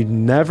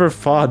never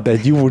thought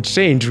that you would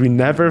change, we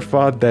never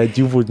thought that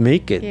you would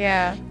make it.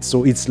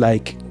 So it's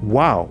like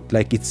wow,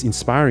 like it's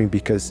inspiring,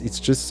 because it's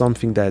just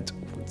something that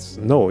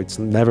it's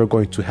never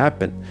going to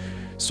happen.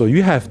 So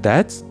you have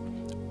that,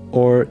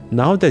 or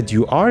now that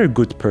you are a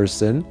good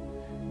person,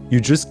 you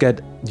just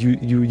get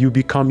you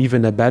become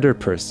even a better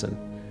person.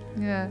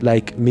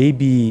 Like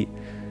maybe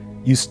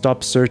you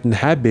stop certain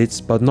habits,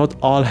 but not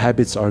all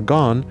habits are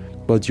gone,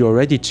 but you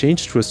already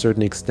changed to a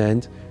certain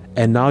extent,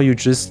 and now you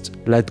just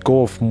let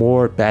go of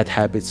more bad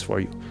habits for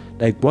you.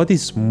 Like what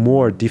is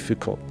more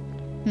difficult,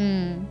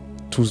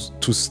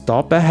 to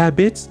stop a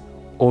habit,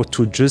 or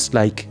to just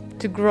like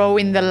to grow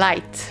in the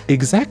light?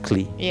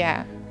 Exactly.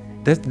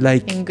 That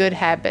like in good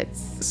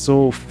habits.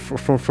 So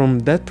from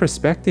that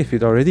perspective,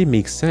 it already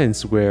makes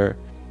sense, where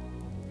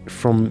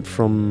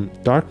from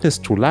darkness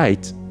to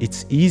light,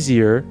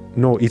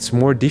 it's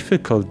more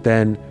difficult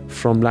than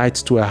from light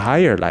to a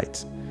higher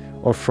light,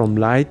 or from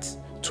light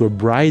to a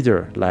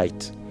brighter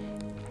light.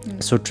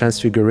 So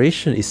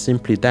transfiguration is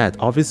simply that.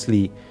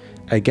 Obviously,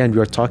 again, we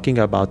are talking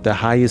about the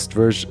highest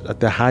version,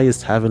 the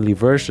highest heavenly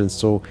version.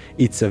 So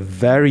it's a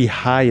very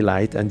high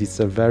light and it's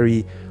a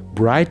very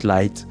bright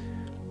light,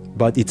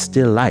 but it's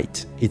still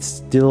light. It's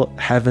still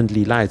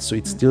heavenly light. So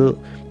it's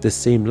still the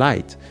same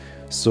light.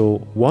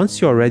 So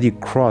once you already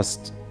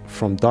crossed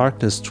from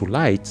darkness to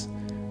light,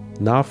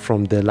 now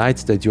from the light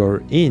that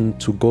you're in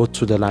to go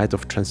to the light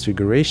of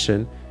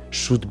transfiguration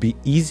should be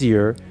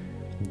easier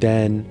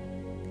than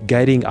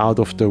getting out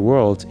of the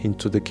world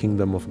into the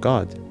kingdom of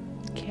God.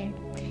 Okay.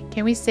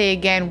 Can we say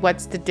again,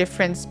 what's the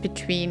difference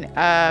between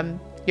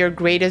your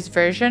greatest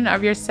version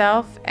of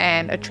yourself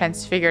and a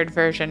transfigured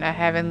version,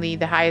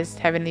 the highest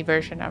heavenly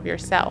version of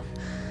yourself?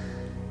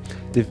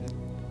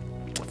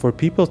 For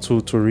people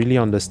to really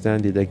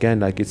understand it,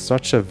 again, like it's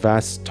such a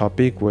vast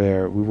topic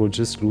where we will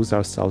just lose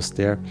ourselves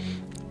there.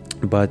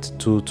 But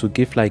to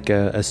give like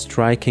a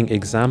striking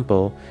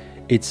example,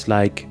 it's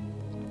like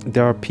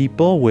there are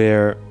people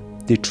where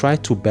they try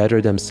to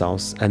better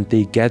themselves and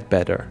they get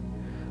better,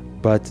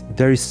 but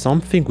there is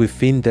something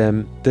within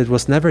them that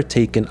was never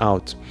taken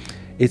out.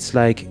 It's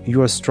like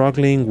you are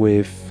struggling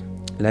with,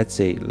 let's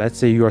say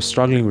you are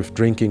struggling with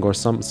drinking or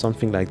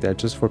something like that,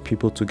 just for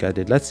people to get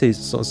it. Let's say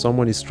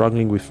someone is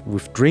struggling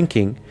with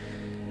drinking,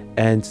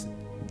 and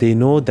they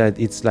know that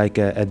it's like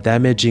a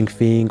damaging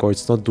thing, or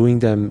it's not doing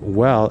them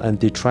well, and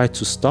they try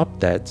to stop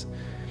that.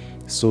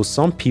 So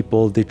some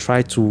people, they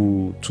try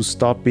to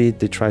stop it,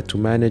 they try to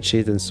manage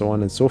it, and so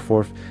on and so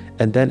forth.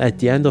 And then at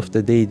the end of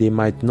the day, they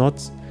might not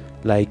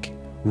like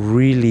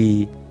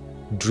really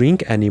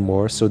drink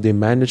anymore, so they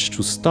manage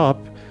to stop,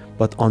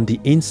 but on the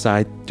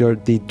inside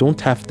they don't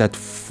have that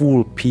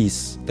full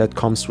peace that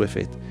comes with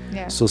it.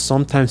 So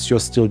sometimes you're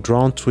still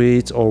drawn to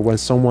it, or when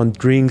someone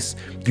drinks,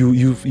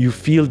 you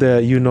feel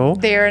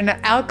they're an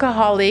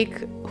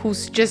alcoholic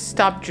who's just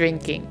stopped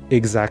drinking.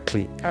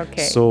 Exactly.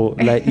 Okay. So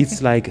like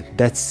it's like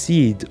that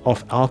seed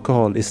of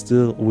alcohol is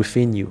still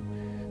within you.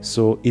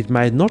 So it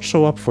might not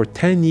show up for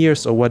 10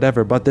 years or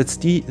whatever, but that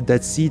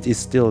seed is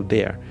still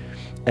there.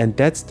 And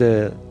that's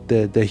the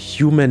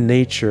human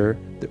nature,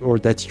 or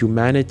that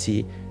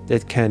humanity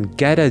that can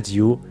get at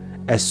you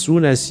as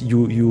soon as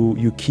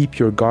you keep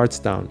your guards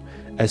down,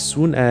 as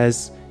soon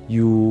as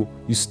you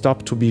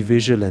stop to be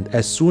vigilant,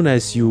 as soon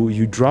as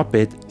you drop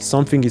it,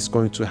 something is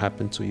going to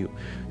happen to you.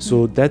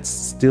 So that's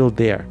still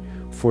there.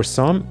 For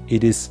some,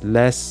 it is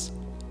less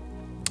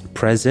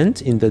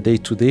present in the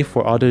day-to-day.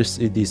 For others,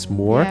 it is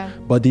more,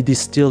 but it is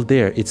still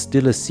there. It's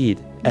still a seed.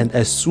 And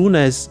as soon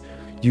as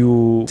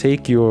you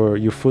take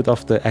your foot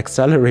off the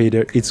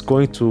accelerator, it's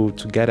going to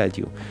get at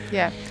you.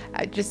 Yeah,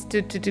 just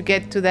to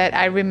get to that,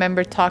 I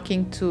remember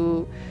talking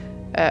to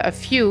a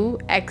few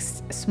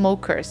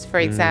ex-smokers, for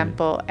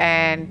example,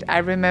 and I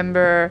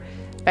remember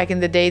back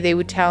in the day they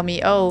would tell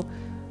me, oh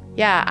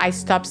yeah, I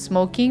stopped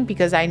smoking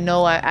because I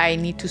know I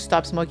need to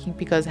stop smoking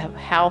because I have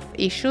health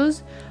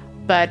issues.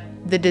 But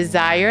the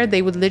desire,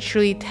 they would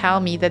literally tell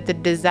me that the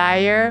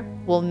desire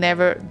will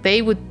never,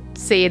 they would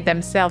say it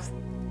themselves,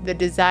 the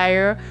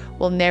desire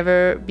will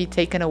never be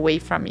taken away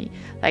from me.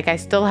 Like, I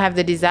still have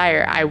the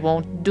desire. I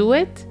won't do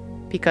it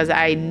because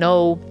I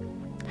know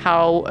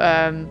how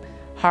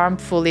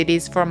harmful it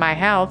is for my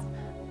health,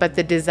 but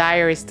the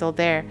desire is still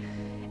there.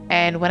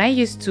 And when I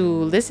used to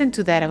listen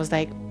to that, I was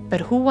like, but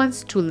who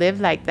wants to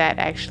live like that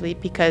actually?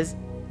 Because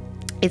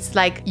it's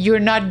like you're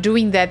not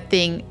doing that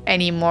thing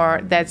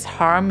anymore that's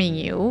harming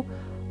you,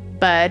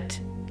 but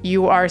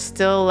you are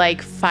still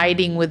like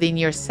fighting within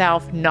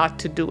yourself not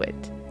to do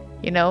it,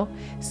 you know?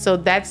 So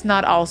that's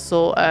not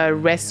also a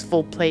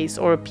restful place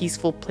or a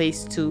peaceful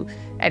place to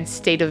and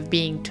state of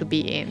being to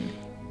be in.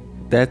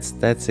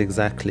 That's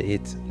exactly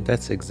it.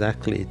 That's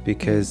exactly it.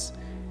 Because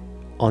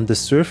on the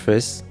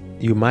surface,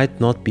 you might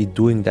not be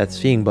doing that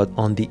thing, but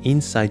on the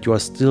inside, you are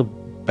still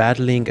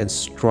battling and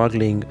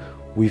struggling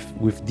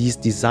with these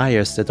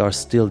desires that are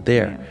still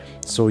there. Yeah.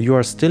 So you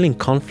are still in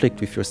conflict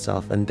with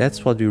yourself. And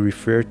that's what we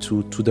refer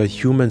to the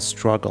human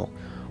struggle,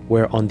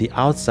 where on the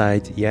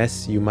outside,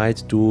 yes, you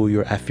might do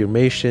your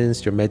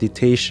affirmations, your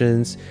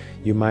meditations,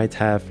 you might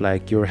have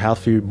like your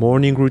healthy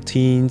morning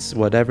routines,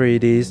 whatever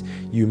it is.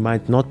 You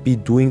might not be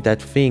doing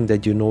that thing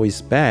that you know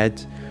is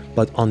bad,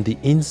 but on the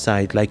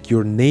inside, like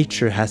your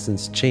nature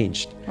hasn't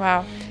changed.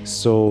 Wow.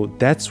 So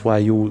that's why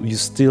you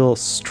still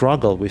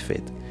struggle with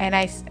it.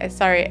 And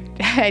sorry,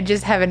 I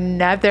just have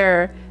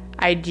another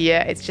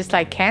idea. It's just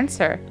like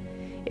cancer.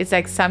 It's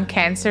like some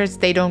cancers,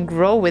 they don't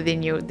grow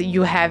within you.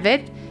 You have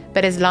it,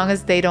 but as long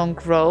as they don't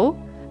grow,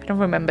 I don't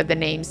remember the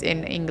names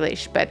in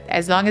English, but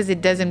as long as it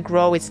doesn't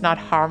grow, it's not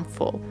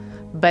harmful.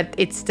 But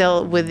it's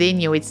still within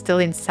you. It's still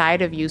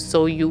inside of you.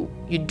 So you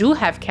do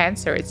have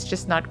cancer. It's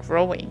just not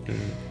growing.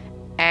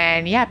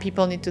 And yeah,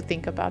 people need to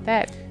think about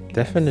that.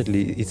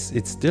 Definitely,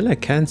 it's still a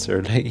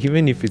cancer. Like,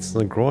 even if it's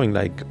not growing,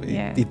 like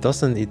it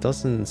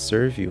doesn't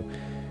serve you.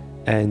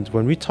 And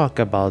when we talk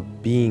about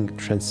being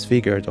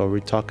transfigured, or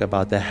we talk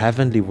about the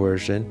heavenly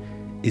version,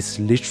 it's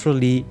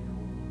literally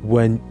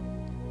when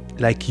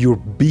like your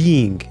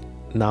being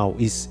now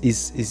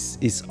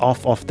is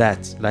off of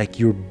that. Like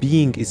your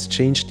being is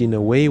changed in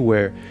a way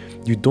where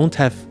you don't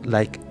have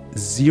like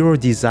zero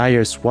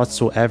desires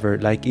whatsoever.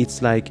 Like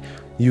it's like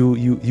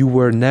you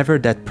were never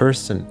that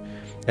person.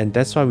 And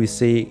that's why we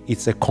say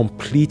it's a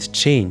complete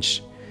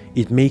change.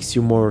 It makes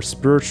you more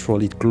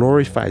spiritual, it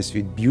glorifies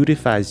you, it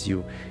beautifies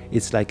you.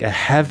 It's like a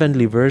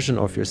heavenly version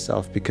of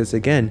yourself, because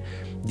again,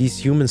 these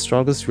human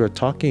struggles we are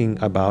talking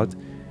about,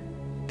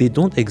 they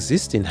don't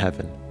exist in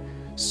heaven.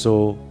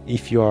 So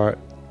if you are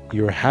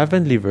your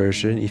heavenly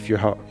version, if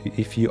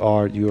you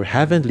are your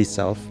heavenly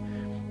self,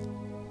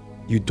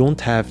 you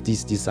don't have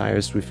these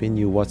desires within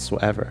you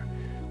whatsoever.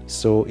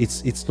 So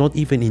it's not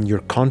even in your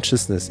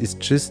consciousness. It's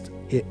just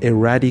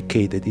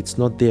eradicated. It's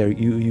not there.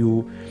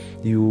 You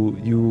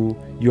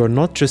are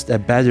not just a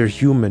better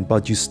human,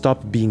 but you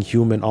stop being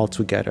human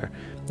altogether.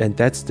 And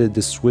that's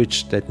the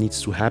switch that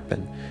needs to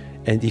happen.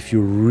 And if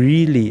you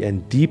really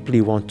and deeply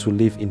want to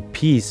live in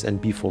peace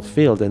and be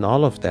fulfilled and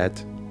all of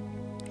that,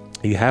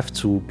 you have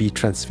to be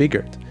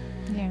transfigured.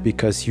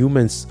 Because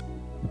humans,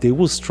 they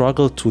will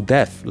struggle to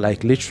death.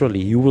 Like literally,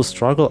 you will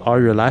struggle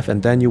all your life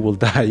and then you will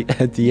die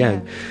at the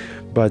end.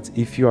 But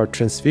if you are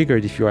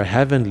transfigured, if you are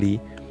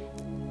heavenly,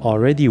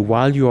 already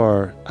while you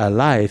are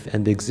alive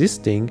and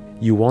existing,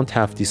 you won't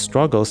have these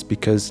struggles,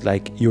 because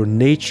like your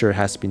nature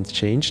has been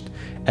changed.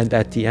 And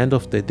at the end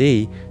of the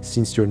day,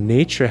 since your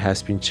nature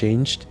has been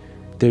changed,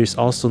 there is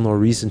also no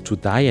reason to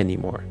die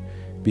anymore,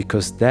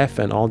 because death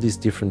and all these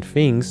different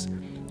things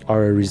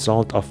are a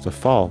result of the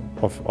fall,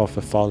 of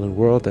a fallen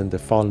world and the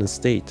fallen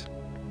state.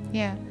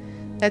 Yeah.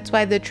 That's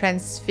why the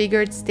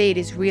transfigured state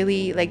is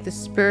really like the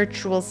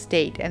spiritual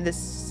state, and a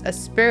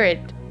spirit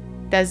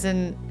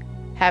doesn't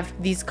have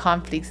these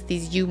conflicts,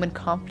 these human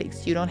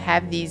conflicts. You don't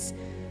have these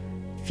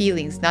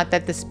feelings. Not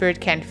that the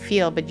spirit can't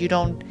feel, but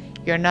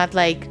you're not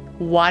like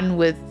one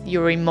with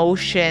your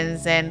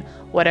emotions and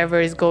whatever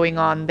is going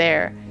on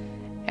there.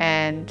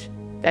 And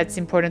that's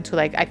important to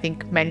like, I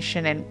think,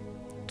 mention, and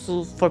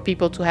for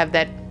people to have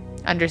that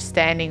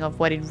understanding of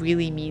what it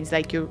really means.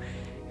 Like you're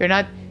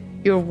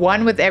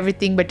one with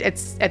everything, but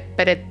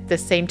at the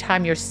same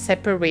time, you're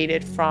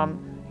separated from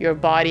your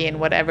body and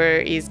whatever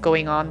is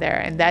going on there.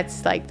 And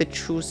that's like the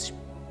true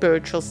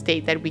spiritual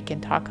state that we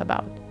can talk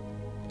about.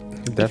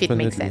 If it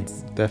makes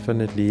sense.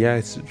 Definitely. Yeah,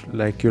 it's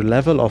like your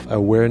level of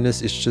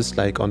awareness is just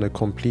like on a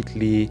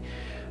completely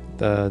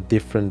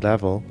different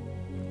level,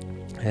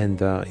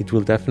 and it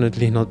will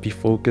definitely not be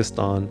focused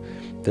on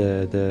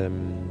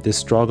the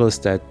struggles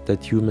that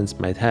humans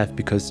might have,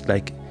 because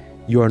like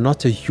you are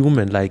not a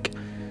human. Like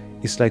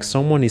it's like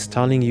someone is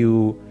telling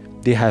you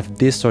they have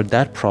this or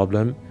that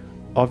problem.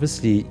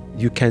 Obviously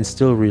you can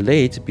still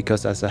relate,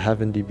 because as a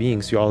heavenly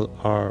beings you all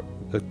are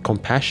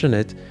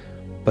compassionate,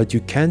 but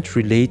you can't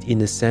relate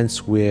in a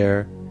sense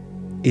where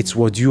it's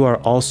what you are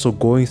also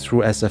going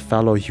through as a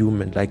fellow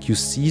human. Like you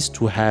cease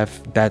to have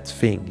that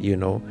thing, you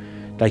know,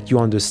 like you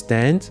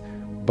understand,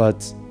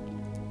 but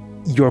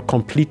you're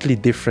completely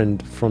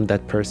different from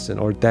that person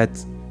or that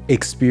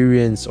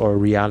experience or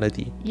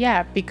reality.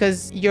 Yeah,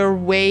 because your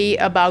way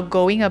about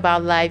going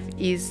about life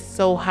is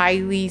so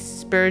highly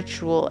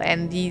spiritual,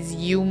 and these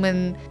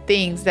human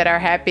things that are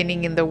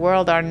happening in the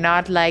world are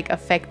not like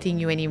affecting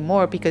you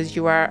anymore, because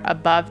you are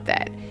above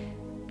that,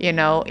 you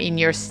know, in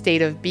your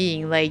state of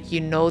being. Like,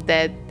 you know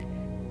that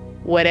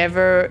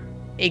whatever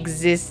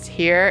exists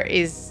here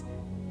is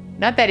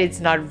not that it's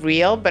not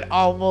real, but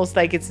almost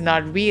like it's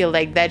not real.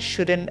 Like that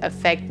shouldn't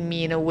affect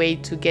me in a way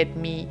to get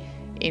me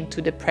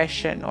into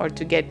depression or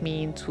to get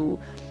me into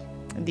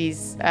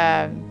these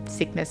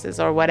sicknesses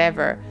or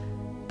whatever.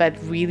 But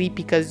really,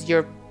 because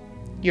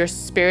your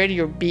spirit,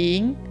 your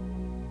being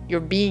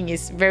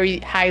is very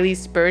highly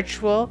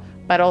spiritual,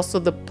 but also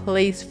the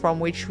place from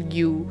which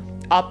you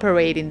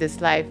operate in this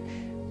life,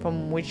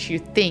 from which you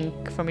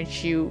think, from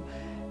which you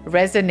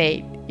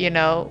resonate, you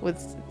know, with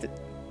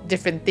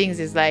different things,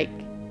 is like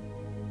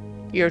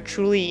you're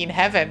truly in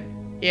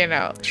heaven, you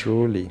know.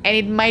 Truly. And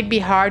it might be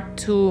hard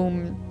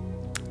to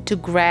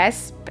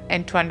grasp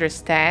and to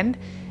understand,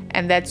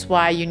 and that's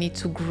why you need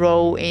to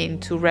grow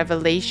into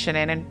revelation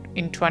and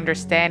into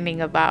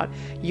understanding about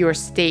your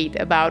state,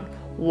 about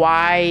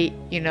why,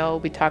 you know,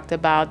 we talked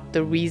about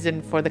the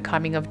reason for the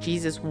coming of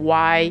Jesus,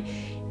 why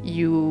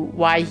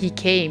he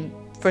came.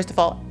 First of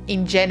all,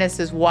 in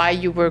Genesis, why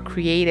you were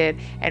created,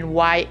 and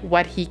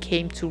what he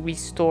came to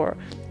restore,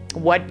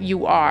 what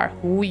you are,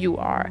 who you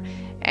are.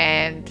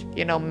 And,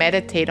 you know,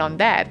 meditate on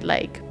that.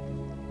 Like,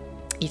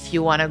 if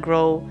you want to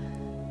grow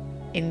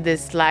in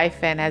this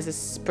life and as a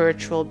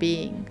spiritual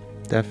being.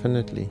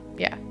 Definitely.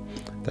 Yeah.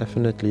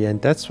 Definitely.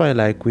 And that's why,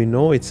 like, we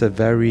know it's a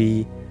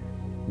very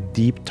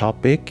deep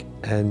topic,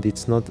 and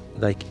it's not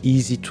like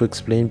easy to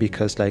explain,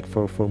 because like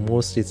for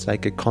most it's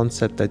like a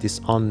concept that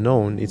is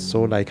unknown. It's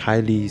so like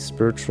highly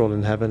spiritual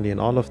and heavenly and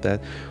all of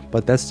that.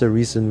 But that's the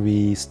reason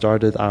we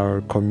started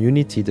our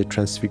community, the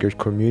Transfigured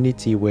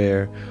Community,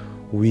 where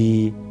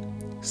we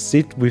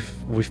sit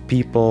with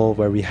people,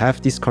 where we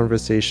have these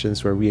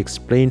conversations, where we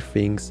explain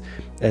things,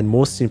 and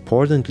most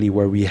importantly,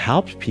 where we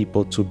help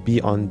people to be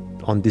on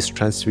this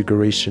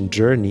transfiguration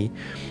journey.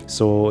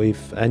 So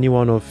if any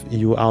one of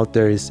you out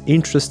there is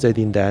interested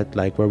in that,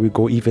 like where we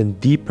go even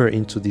deeper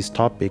into this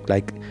topic,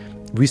 like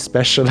we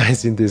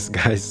specialize in this,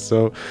 guys.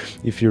 So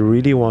if you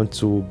really want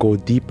to go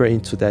deeper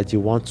into that,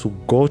 you want to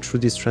go through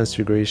this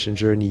transfiguration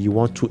journey, you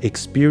want to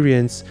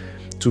experience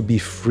to be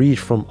free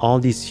from all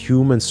these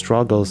human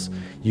struggles,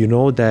 you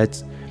know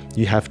that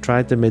you have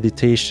tried the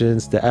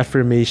meditations, the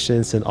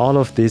affirmations and all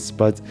of this,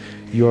 but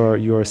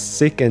you're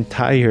sick and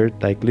tired,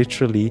 like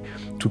literally,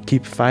 to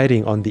keep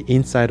fighting on the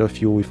inside of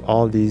you with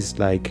all these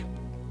like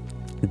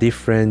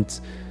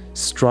different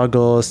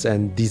struggles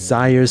and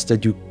desires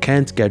that you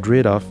can't get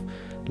rid of.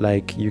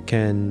 Like, you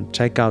can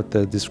check out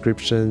the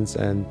descriptions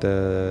and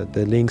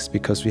the links,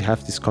 because we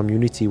have this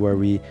community where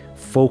we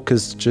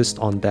focus just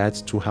on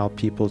that to help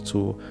people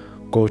to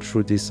go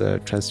through this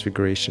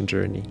transfiguration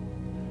journey.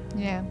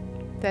 Yeah,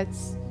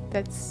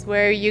 that's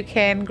where you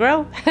can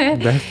grow.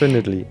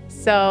 Definitely.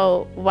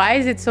 So why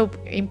is it so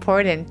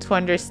important to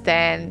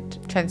understand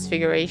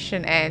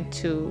transfiguration and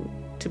to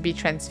be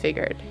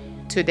transfigured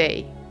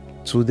today?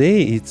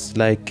 Today, it's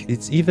like,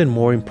 it's even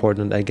more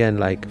important. Again,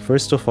 like,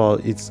 first of all,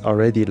 it's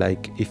already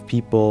like, if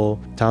people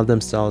tell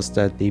themselves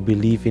that they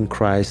believe in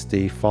Christ,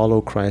 they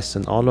follow Christ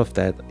and all of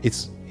that,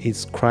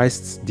 it's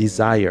Christ's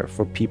desire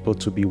for people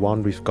to be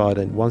one with God.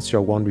 And once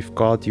you're one with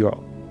God, you're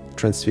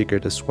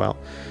transfigured as well.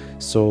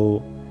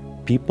 So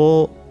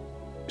people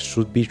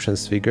should be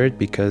transfigured,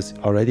 because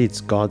already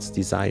it's God's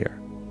desire.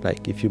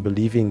 Like, if you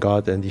believe in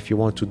God and if you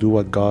want to do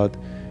what God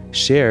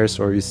shares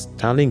or is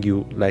telling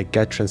you, like,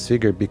 get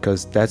transfigured,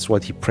 because that's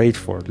what he prayed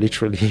for.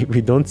 Literally,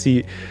 we don't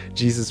see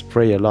Jesus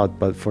pray a lot,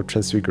 but for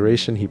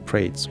transfiguration he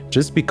prayed. So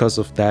just because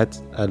of that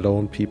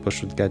alone, people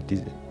should get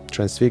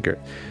transfigured.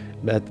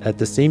 But at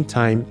the same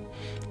time,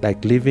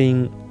 like,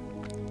 living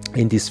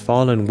in this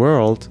fallen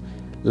world,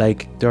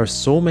 like, there are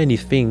so many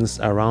things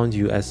around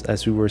you,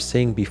 as we were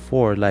saying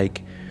before,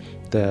 like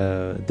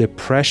the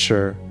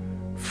pressure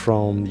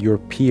from your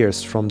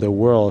peers, from the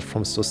world,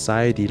 from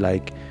society.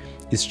 Like,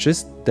 it's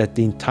just that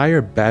the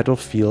entire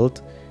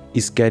battlefield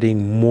is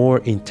getting more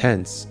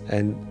intense,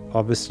 and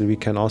obviously we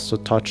can also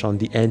touch on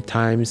the end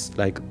times,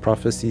 like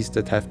prophecies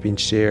that have been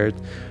shared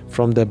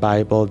from the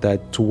Bible,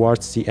 that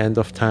towards the end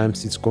of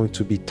times it's going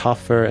to be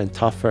tougher and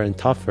tougher and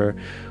tougher,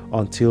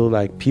 until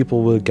like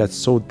people will get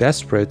so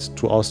desperate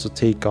to also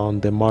take on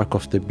the mark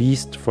of the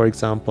beast, for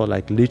example,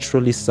 like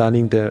literally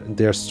selling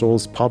their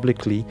souls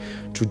publicly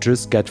to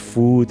just get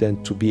food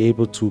and to be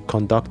able to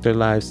conduct their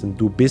lives and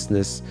do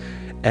business.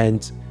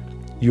 And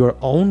you're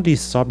only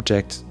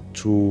subject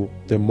to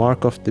the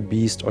mark of the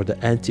beast or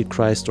the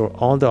Antichrist or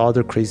all the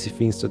other crazy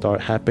things that are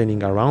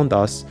happening around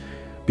us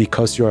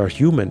because you're a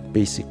human,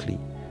 basically.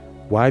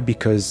 Why?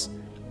 Because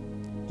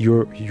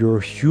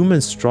your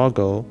human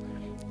struggle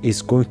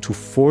is going to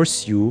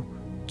force you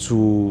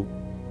to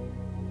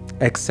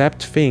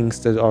accept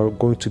things that are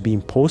going to be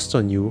imposed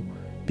on you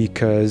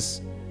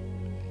because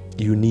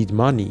you need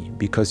money,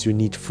 because you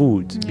need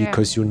food,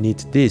 because you need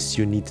this,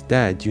 you need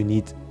that, you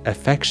need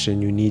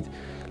affection, you need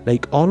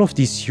like all of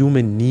these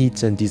human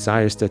needs and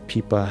desires that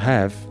people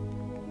have,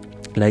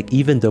 like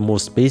even the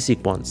most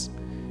basic ones.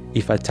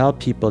 If I tell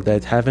people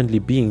that heavenly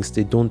beings,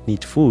 they don't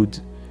need food,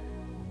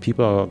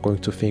 people are going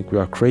to think we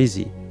are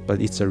crazy, but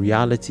it's a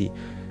reality.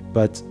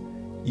 But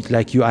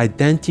like you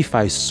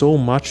identify so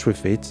much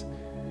with it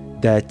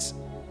that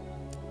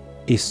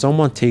if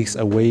someone takes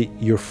away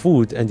your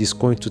food and is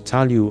going to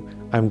tell you,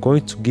 I'm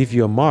going to give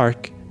you a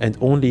mark, and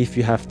only if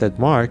you have that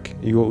mark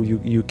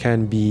you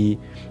can be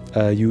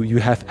you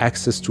have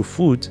access to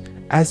food,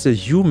 as a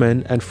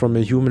human and from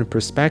a human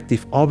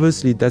perspective,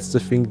 obviously that's the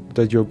thing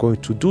that you're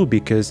going to do,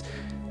 because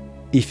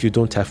if you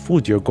don't have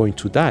food you're going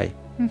to die.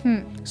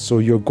 So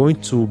you're going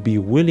to be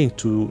willing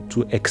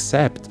to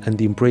accept and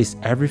embrace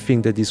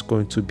everything that is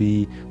going to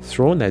be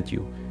thrown at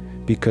you,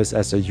 because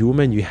as a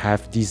human you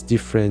have these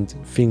different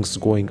things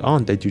going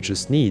on that you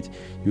just need.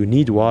 You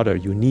need water,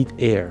 you need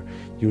air,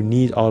 you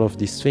need all of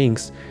these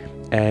things.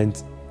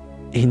 And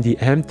in the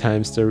end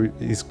times there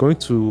is going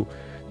to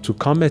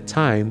come a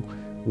time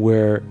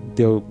where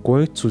they're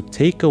going to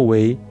take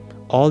away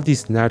all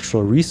these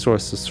natural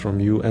resources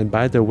from you. And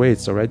by the way,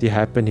 it's already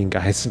happening,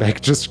 guys.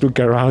 Like just look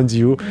around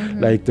you.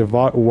 Like the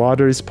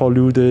water is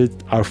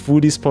polluted, our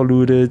food is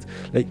polluted,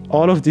 like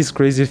all of these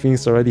crazy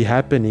things already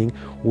happening,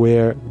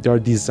 where they're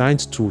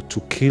designed to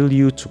kill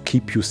you, to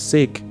keep you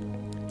sick,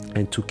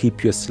 and to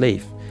keep you a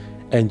slave.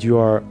 And you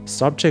are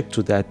subject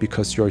to that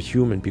because you're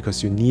human,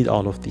 because you need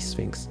all of these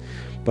things.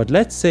 But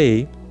let's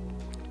say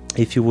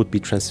if you would be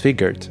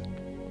transfigured,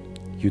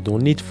 you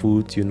don't need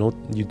food, you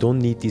don't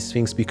need these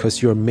things,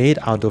 because you're made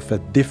out of a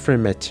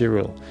different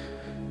material.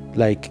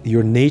 Like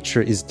your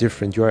nature is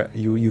different.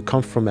 You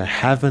come from a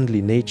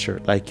heavenly nature.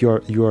 Like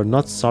you are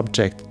not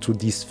subject to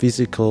these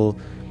physical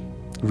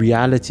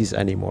realities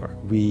anymore.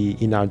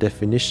 In our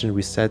definition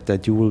we said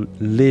that you will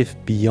live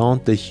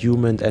beyond the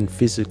human and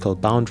physical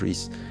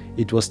boundaries.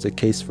 It was the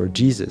case for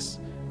Jesus,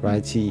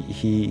 right?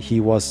 He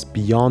was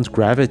beyond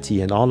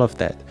gravity and all of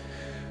that.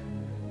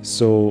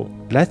 So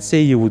let's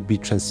say you would be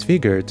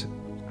transfigured,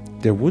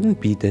 there wouldn't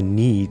be the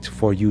need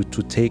for you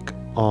to take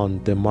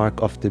on the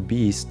mark of the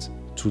beast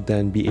to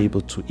then be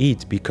able to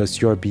eat, because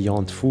you're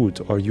beyond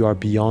food, or you are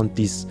beyond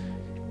these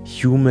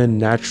human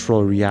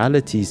natural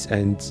realities.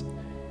 And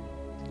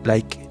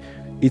like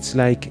it's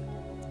like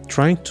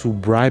trying to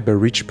bribe a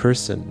rich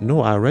person.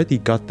 No, I already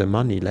got the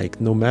money. Like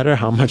no matter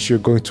how much you're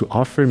going to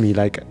offer me,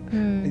 like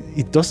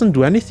it doesn't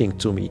do anything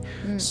to me.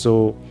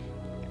 So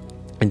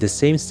in the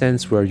same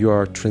sense, where you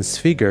are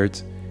transfigured,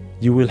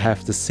 you will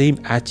have the same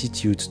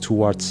attitude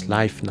towards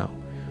life now.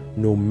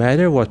 No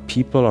matter what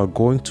people are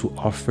going to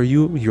offer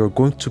you, you're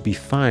going to be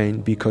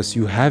fine, because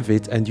you have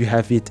it, and you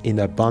have it in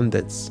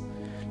abundance.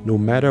 No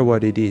matter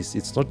what it is.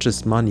 It's not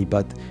just money,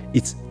 but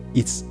it's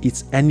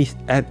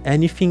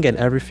anything and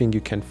everything you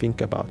can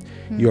think about.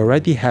 You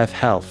already have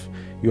health,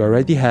 you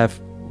already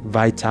have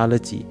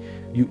vitality.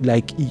 You're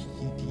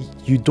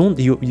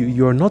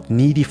not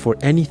needy for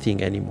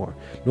anything anymore.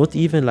 Not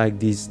even like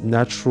these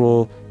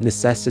natural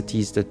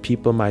necessities that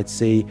people might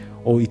say,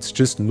 oh, it's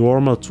just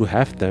normal to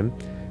have them.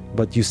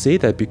 But you say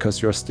that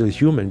because you're still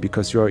human,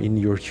 because you're in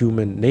your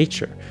human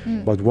nature.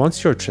 But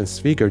once you're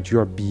transfigured,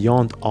 you're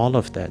beyond all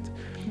of that.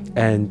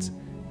 And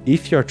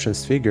if you're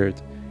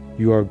transfigured,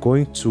 you are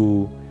going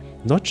to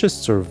not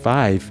just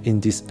survive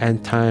in these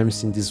end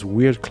times, in this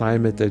weird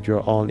climate that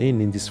you're all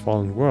in this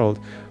fallen world,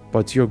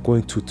 but you're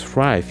going to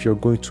thrive. You're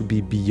going to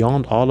be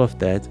beyond all of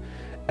that.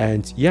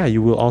 And yeah,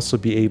 you will also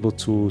be able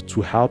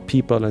to help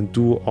people and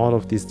do all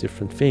of these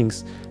different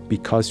things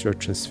because you're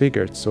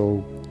transfigured.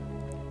 So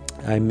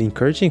I'm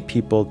encouraging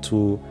people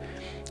to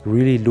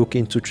really look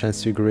into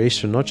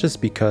transfiguration, not just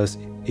because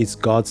it's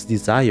God's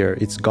desire,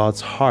 it's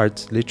God's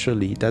heart,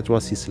 literally. That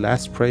was his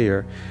last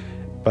prayer.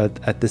 But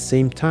at the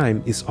same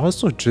time, it's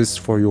also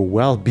just for your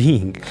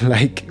well-being.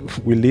 Like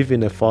we live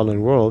in a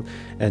fallen world,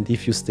 and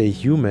if you stay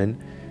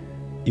human,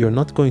 you're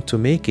not going to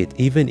make it.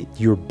 Even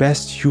your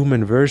best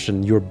human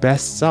version, your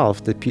best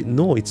self,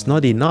 no, it's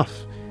not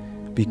enough,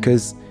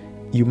 because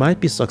you might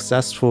be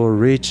successful,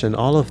 rich, and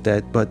all of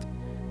that, but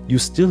you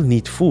still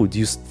need food.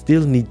 You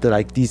still need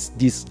like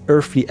these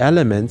earthly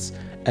elements,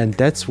 and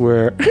that's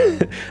where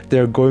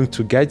they're going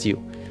to get you.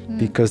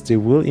 because they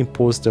will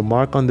impose the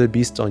mark on the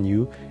beast on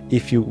you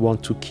if you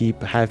want to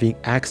keep having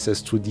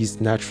access to these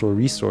natural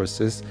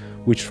resources,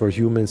 which for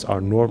humans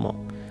are normal.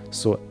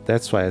 So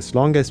that's why, as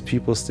long as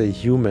people stay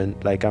human,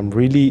 like I'm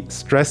really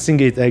stressing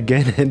it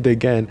again and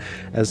again,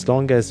 as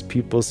long as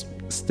people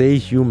stay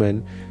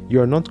human,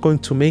 you're not going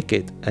to make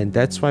it. And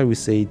that's why we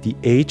say the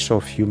age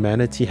of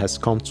humanity has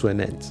come to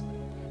an end.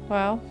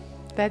 Well,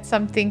 that's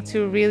something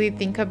to really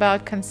think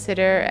about,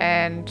 consider,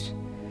 and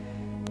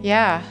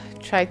yeah,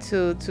 try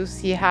to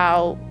see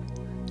how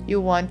you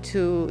want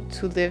to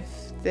live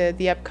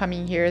the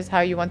upcoming years,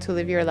 how you want to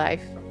live your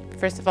life.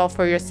 First of all,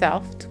 for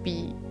yourself, to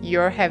be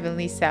your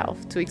heavenly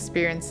self, to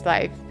experience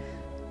life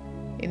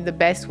in the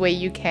best way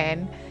you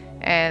can,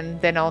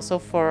 and then also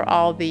for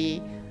all the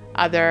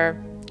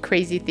other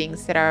crazy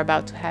things that are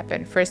about to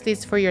happen. Firstly,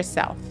 it's for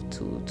yourself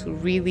to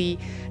really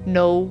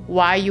know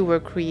why you were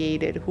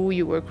created, who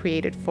you were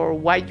created for,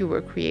 what you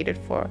were created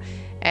for,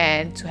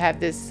 and to have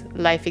this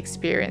life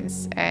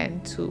experience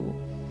and to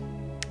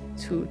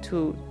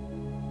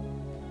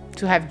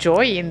have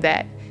joy in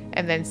that.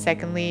 And then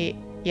secondly,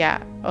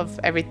 of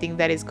everything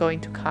that is going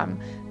to come,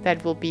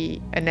 that will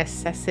be a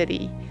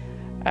necessity,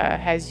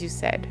 as you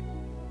said.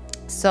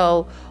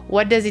 So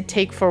what does it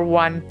take for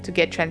one to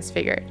get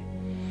transfigured?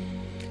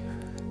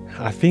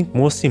 I think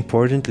most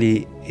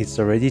importantly, it's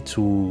already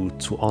to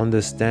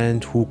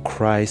understand who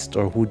Christ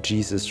or who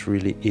Jesus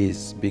really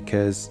is,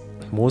 because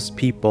most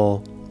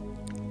people,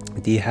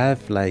 they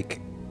have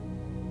like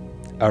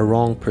a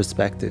wrong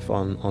perspective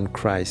on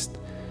Christ.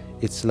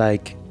 It's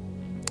like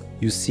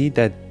you see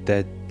that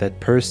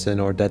person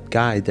or that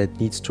guy that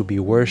needs to be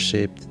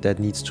worshipped, that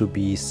needs to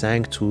be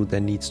sang to,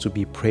 that needs to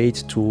be prayed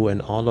to,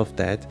 and all of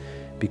that,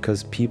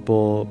 because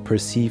people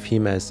perceive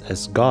him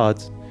as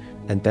God,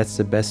 and that's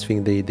the best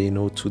thing they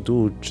know to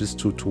do, just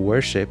to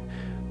worship.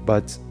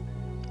 But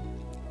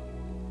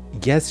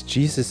yes,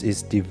 Jesus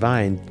is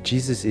divine,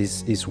 Jesus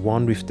is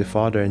one with the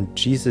Father, and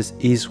Jesus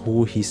is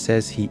who he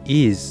says he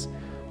is,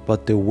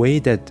 but the way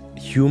that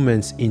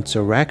humans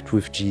interact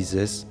with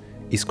Jesus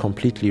is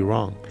completely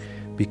wrong,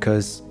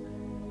 because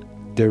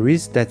there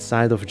is that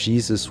side of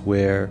Jesus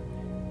where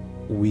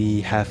we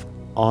have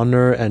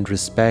honor and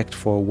respect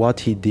for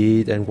what he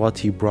did and what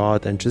he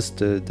brought, and just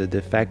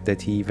the fact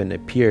that he even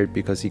appeared,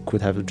 because he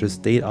could have just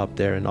stayed up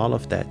there and all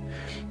of that.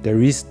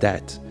 There is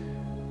that.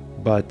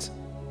 But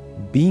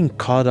being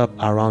caught up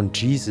around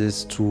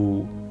Jesus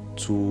to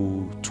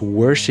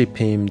worship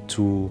him,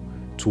 to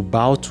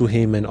bow to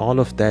him and all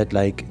of that,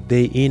 like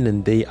day in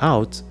and day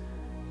out,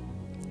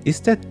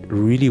 is that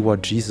really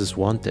what Jesus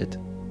wanted?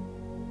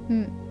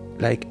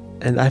 Like,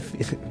 and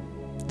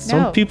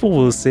some people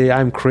will say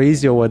I'm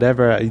crazy or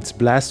whatever, it's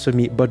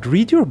blasphemy, but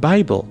read your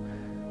Bible.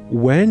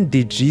 When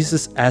did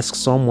Jesus ask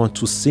someone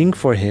to sing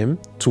for him,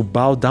 to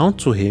bow down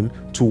to him,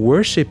 to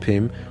worship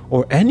him,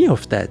 or any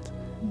of that?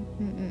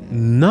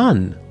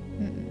 None.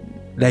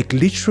 Like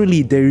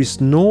literally, there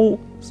is no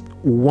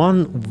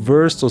one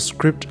verse or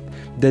script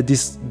that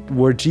is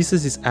where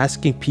Jesus is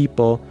asking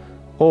people,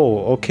 oh,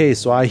 okay,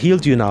 so I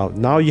healed you now.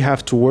 Now you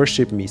have to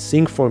worship me,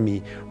 sing for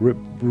me,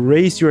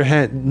 raise your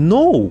hand.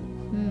 No.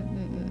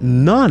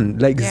 None,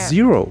 like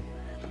zero.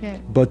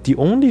 But the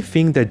only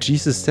thing that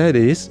Jesus said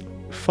is,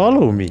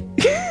 follow me.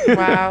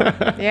 Wow.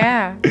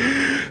 Yeah.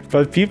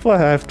 But people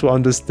have to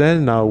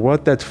understand now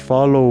what that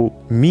follow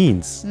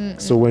means.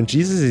 So when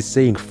Jesus is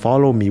saying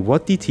follow me,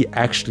 what did he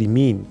actually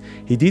mean?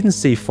 He didn't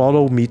say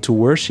follow me to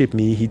worship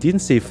me. He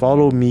didn't say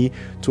follow me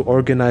to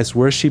organize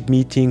worship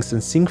meetings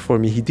and sing for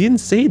me. He didn't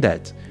say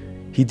that.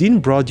 He didn't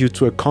brought you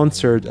to a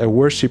concert, a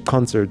worship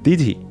concert, did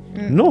he?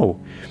 No.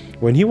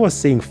 When he was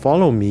saying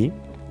follow me,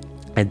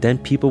 and then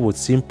people would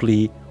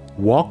simply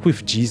walk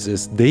with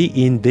Jesus day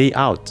in, day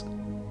out.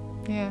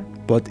 Yeah.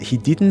 But he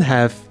didn't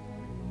have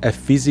a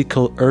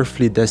physical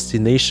earthly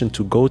destination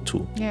to go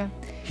to. Yeah.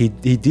 He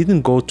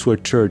didn't go to a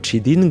church. He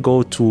didn't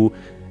go to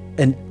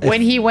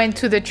when he went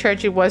to the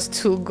church, it was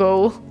to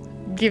go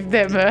give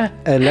them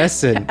a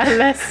lesson. A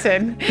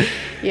lesson.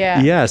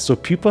 Yeah. Yeah, so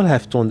people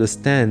have to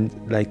understand,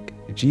 like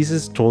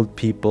Jesus told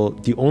people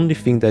the only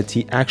thing that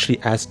he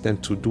actually asked them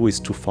to do is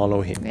to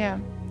follow him. Yeah.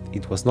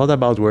 It was not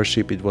about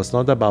worship. It was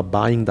not about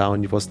bowing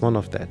down. It was none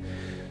of that.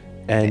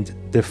 And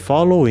the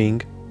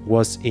following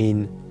was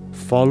in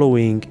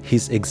following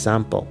his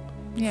example,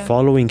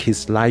 following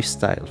his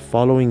lifestyle,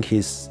 following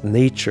his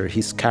nature,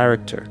 his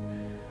character,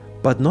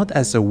 but not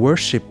as a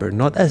worshiper,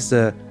 not as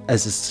a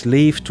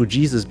slave to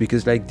Jesus.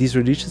 Because like these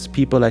religious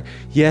people, like,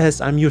 yes,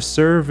 I'm your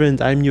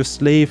servant, I'm your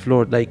slave,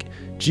 Lord. Like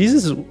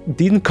Jesus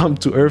didn't come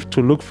to earth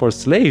to look for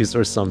slaves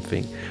or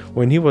something.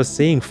 When he was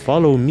saying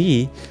follow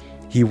me,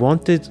 he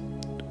wanted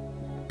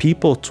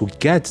people to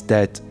get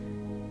that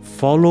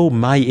follow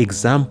my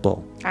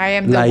example. I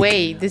am the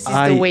way. This is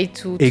the way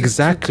to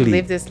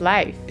live this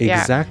life.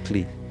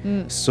 Exactly.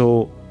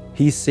 So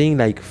he's saying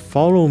like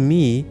follow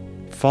me,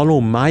 follow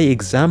my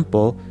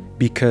example,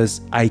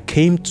 because I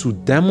came to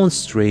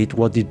demonstrate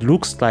what it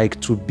looks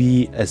like to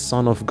be a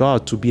son of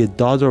God, to be a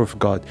daughter of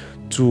God,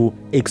 to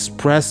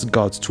express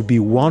God, to be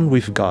one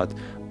with God.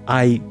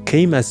 I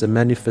came as a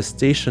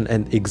manifestation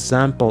and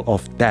example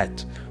of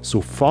that. So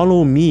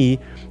follow me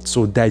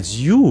so that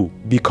you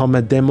become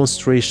a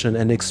demonstration,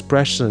 an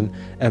expression,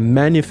 a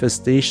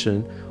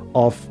manifestation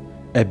of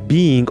a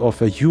being,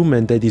 of a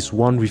human that is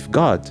one with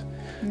God.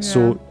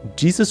 So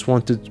Jesus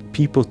wanted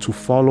people to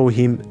follow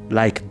him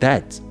like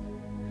that.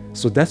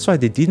 So that's why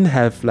they didn't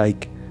have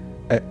like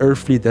an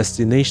earthly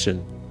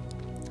destination.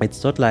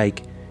 It's not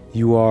like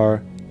you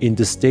are in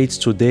the States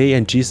today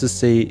and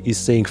Jesus is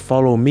saying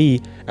follow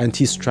me, and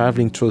he's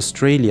traveling to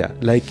Australia.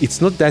 Like,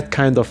 it's not that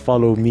kind of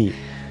follow me.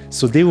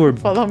 So they were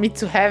follow me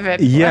to heaven.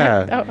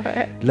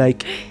 Yeah.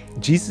 Like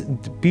Jesus,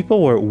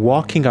 people were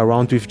walking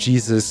around with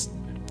Jesus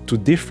to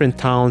different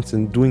towns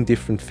and doing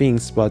different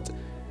things, but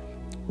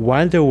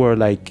while they were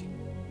like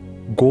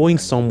going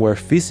somewhere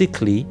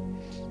physically,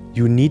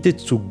 you needed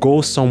to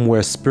go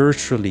somewhere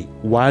spiritually.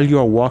 While you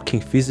are walking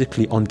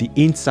physically, on the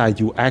inside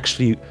you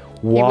actually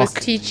walk. He was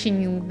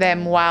teaching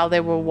them while they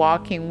were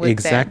walking with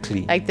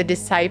Exactly. them. Like the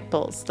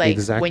disciples. Like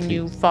when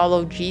you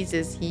follow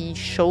Jesus, he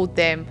showed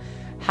them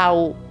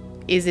how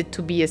is it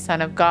to be a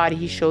son of God.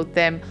 He showed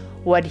them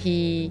what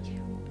he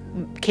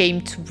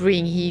came to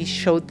bring. He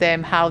showed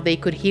them how they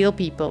could heal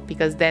people,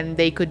 because then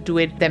they could do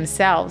it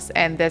themselves.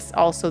 And that's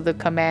also the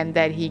command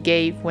that he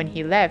gave when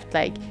he left,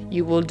 like,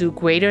 you will do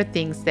greater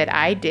things that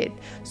I did.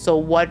 So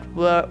what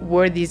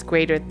were these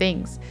greater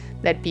things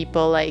that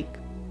people like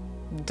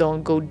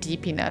don't go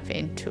deep enough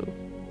into?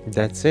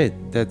 That's it.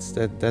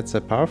 That's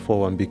a powerful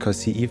one,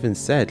 because he even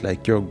said,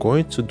 like, you're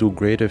going to do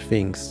greater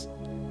things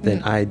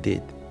than I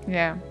did.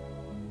 Yeah.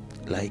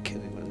 Like,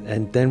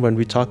 and then when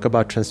we talk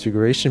about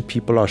transfiguration,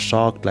 people are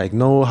shocked, like,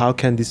 no, how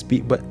can this be?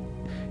 But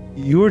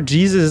your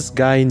Jesus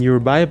guy in your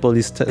Bible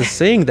is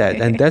saying that,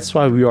 and that's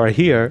why we are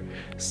here.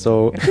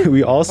 So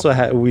we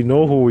also we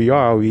know who we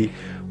are, we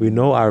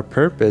know our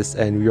purpose,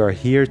 and we are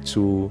here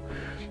to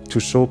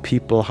show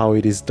people how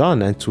it is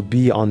done and to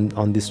be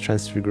on this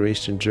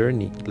transfiguration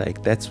journey.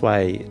 Like, that's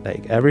why,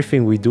 like,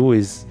 everything we do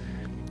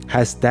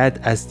has that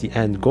as the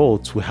end goal,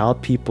 to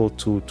help people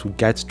to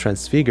get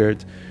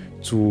transfigured,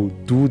 to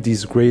do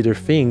these greater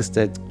things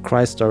that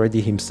Christ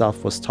already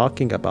himself was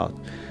talking about.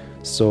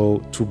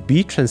 So to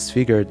be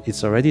transfigured,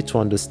 it's already to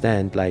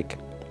understand, like,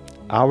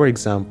 our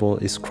example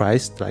is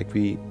Christ. Like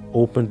we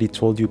openly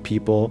told you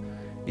people,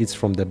 it's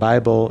from the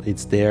Bible,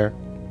 it's there.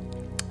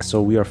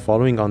 So we are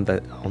following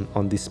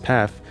on this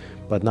path.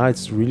 But now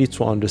it's really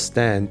to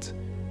understand,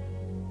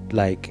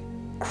 like,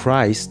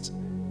 Christ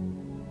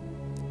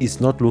is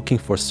not looking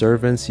for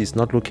servants, he's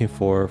not looking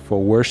for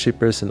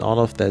worshippers and all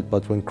of that.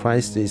 But when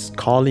Christ is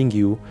calling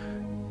you,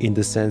 in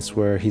the sense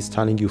where he's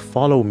telling you,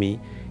 follow me,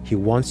 he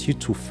wants you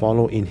to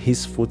follow in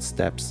his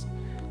footsteps,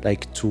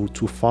 like to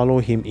follow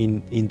him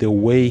in the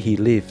way he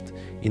lived,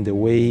 in the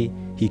way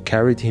he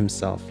carried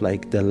himself,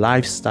 like the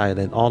lifestyle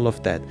and all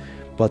of that.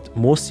 But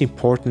most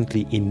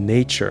importantly, in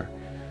nature.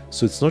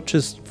 So it's not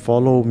just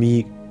follow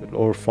me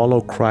or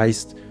follow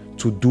Christ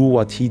to do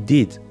what he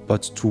did,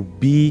 but to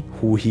be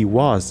who he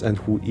was and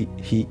who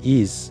he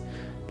is.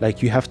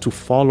 Like, you have to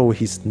follow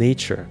his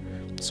nature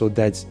so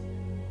that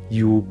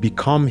you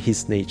become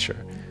his nature.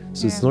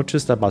 So it's not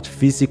just about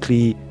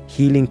physically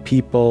healing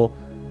people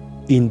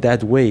in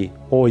that way.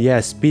 Oh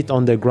yeah, spit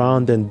on the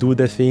ground and do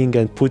the thing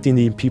and put it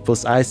in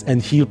people's eyes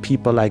and heal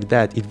people like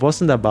that. It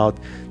wasn't about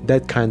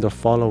that kind of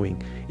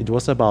following. It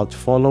was about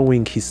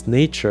following his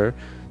nature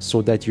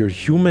so that your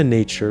human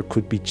nature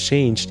could be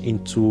changed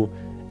into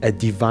a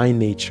divine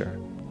nature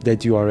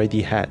that you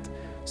already had.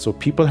 So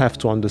people have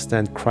to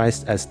understand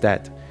Christ as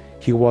that.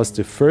 He was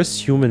the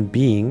first human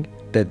being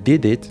that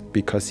did it,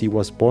 because he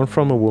was born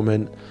from a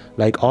woman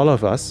like all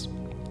of us.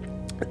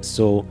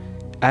 So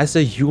as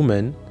a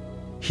human,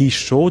 he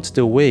showed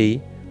the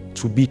way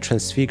to be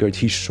transfigured.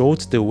 He showed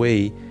the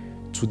way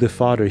to the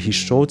Father. He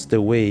showed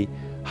the way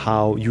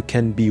how you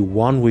can be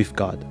one with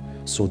God.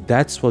 So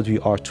that's what we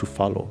are to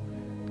follow.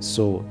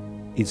 So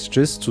it's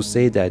just to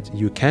say that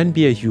you can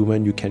be a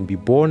human, you can be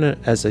born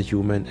as a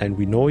human, and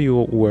we know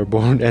you were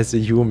born as a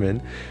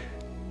human,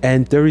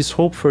 and there is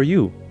hope for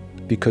you,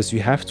 because you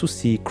have to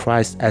see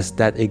Christ as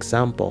that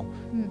example,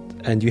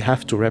 and you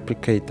have to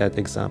replicate that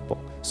example.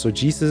 So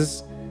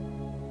Jesus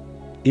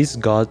is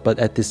God, but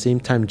at the same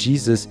time,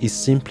 Jesus is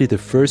simply the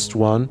first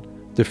one,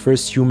 the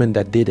first human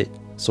that did it.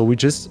 So we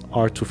just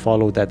are to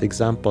follow that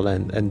example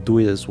and do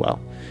it as well.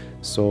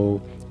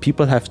 So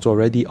people have to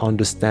already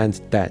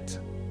understand that,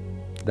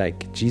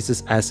 like,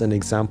 Jesus as an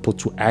example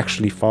to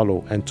actually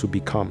follow and to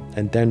become,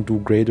 and then do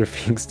greater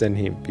things than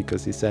him,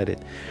 because he said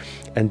it.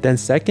 And then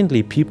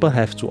secondly, people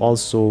have to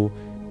also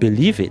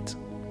believe it.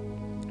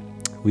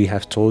 We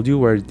have told you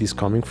where it is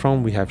coming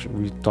from. We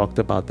talked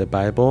about the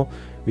Bible.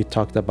 We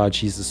talked about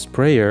Jesus'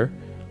 prayer.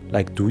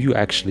 Like, do you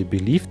actually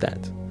believe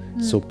that?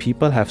 So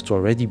people have to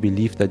already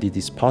believe that it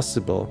is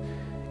possible.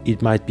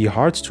 It might be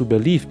hard to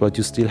believe, but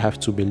you still have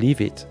to believe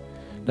it.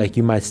 Like,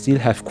 you might still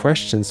have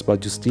questions,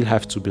 but you still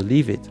have to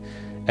believe it.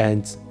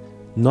 And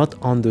not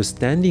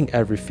understanding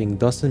everything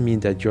doesn't mean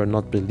that you're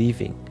not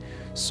believing.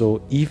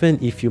 So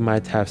even if you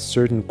might have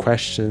certain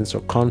questions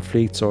or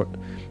conflicts or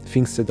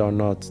things that are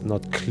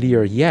not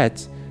clear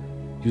yet,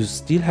 you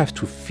still have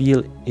to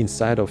feel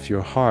inside of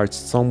your heart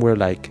somewhere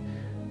like,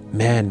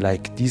 man,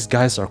 like these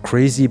guys are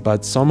crazy,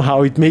 but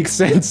somehow it makes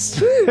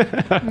sense.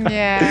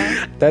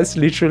 Yeah. That's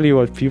literally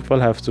what people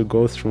have to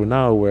go through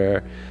now,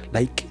 where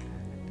like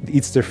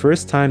it's the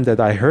first time that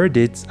I heard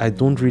it. I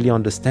don't really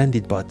understand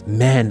it, but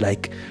man,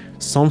 like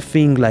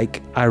something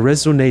like I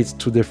resonate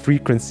to the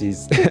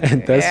frequencies.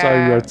 And that's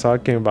why we are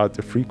talking about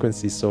the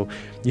frequencies. So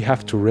you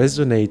have to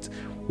resonate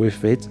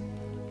with it,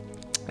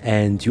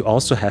 and you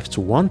also have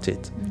to want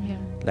it. Yeah.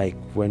 Like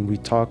when we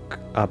talk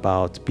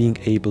about being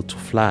able to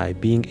fly,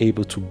 being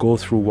able to go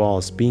through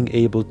walls, being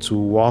able to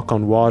walk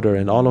on water,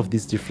 and all of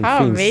these different How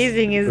things.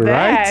 amazing is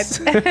right?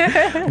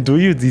 that? Do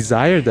you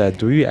desire that?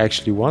 Do you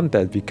actually want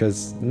that?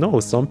 Because no,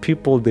 some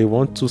people, they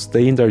want to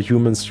stay in their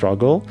human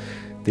struggle.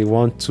 They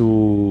want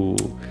to...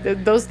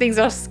 Those things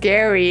are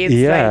scary.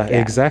 It's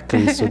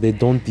exactly. So they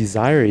don't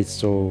desire it.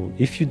 So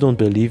if you don't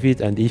believe it,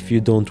 and if you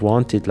don't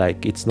want it,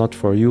 like it's not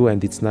for you,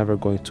 and it's never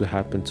going to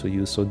happen to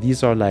you. So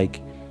these are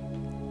like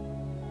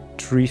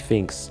 3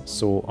 things.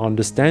 So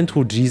understand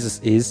who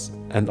Jesus is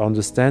and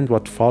understand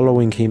what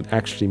following him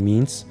actually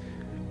means.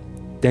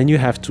 Then you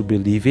have to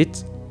believe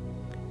it,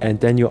 and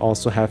then you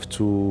also have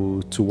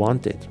to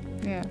want it.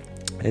 Yeah.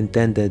 And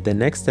then the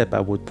next step I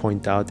would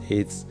point out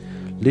is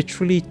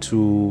literally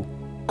to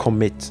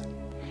commit.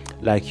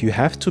 Like you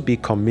have to be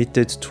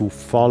committed to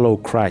follow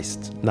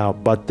Christ. Now,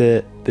 but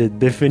the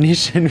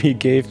definition we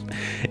gave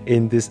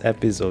in this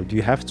episode,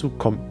 you have to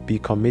be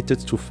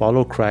committed to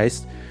follow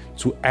Christ,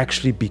 to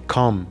actually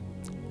become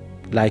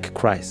like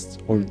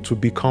Christ, or to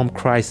become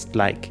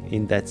Christ-like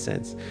in that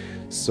sense.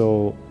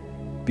 So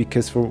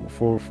because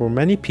for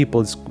many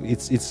people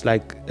it's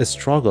like a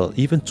struggle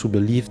even to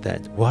believe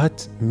that,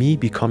 what, me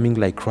becoming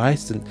like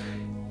Christ, and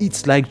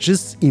it's like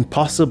just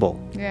impossible.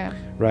 Yeah.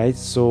 Right?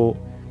 So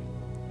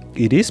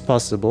it is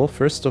possible,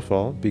 first of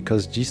all,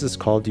 because Jesus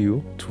called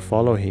you to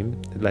follow him.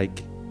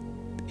 Like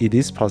it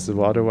is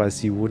possible,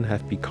 otherwise you wouldn't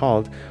have been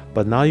called.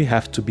 But now you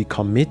have to be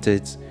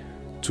committed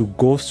to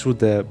go through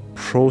the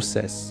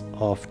process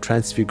of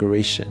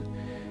transfiguration,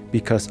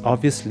 because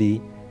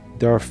obviously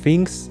there are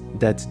things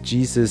that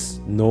Jesus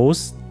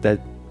knows that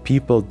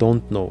people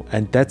don't know,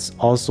 and that's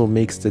also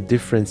makes the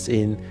difference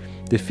in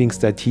the things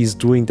that he's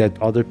doing that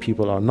other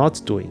people are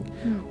not doing.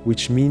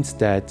 Which means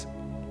that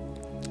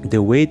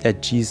the way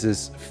that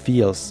Jesus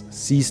feels,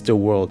 sees the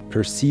world,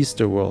 perceives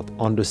the world,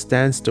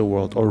 understands the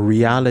world or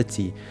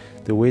reality,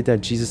 the way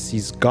that Jesus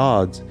sees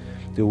God,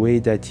 the way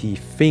that he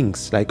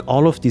thinks, like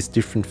all of these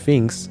different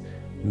things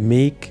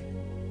make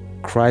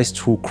Christ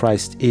who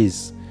Christ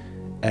is.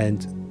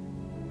 And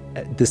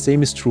the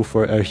same is true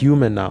for a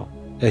human now.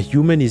 A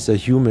human is a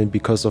human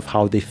because of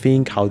how they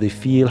think, how they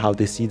feel, how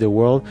they see the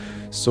world.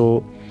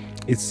 So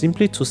it's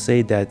simply to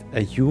say that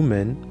a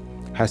human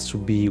has to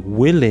be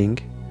willing,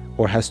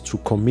 or has to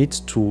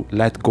commit to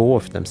let go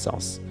of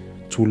themselves,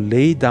 to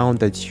lay down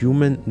that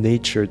human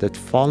nature, that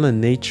fallen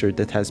nature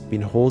that has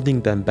been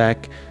holding them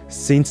back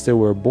since they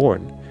were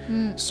born.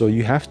 So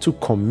you have to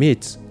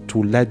commit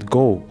to let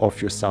go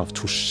of yourself,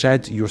 to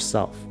shed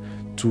yourself,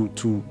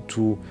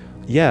 to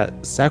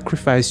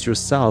sacrifice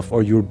yourself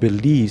or your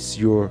beliefs,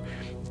 your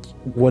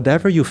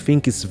whatever you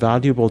think is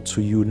valuable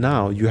to you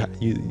now.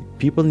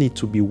 People need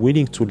to be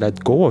willing to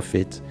let go of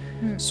it,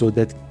 so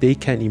that they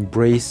can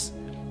embrace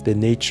the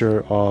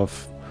nature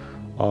of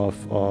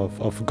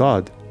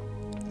God.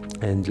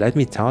 And let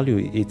me tell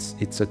you,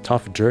 it's a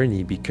tough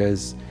journey,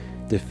 because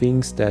the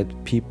things that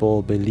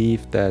people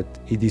believe that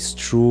it is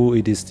true,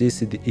 it is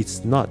this,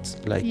 it's not.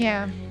 Like,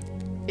 yeah,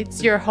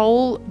 it's your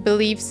whole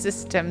belief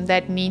system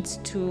that needs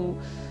to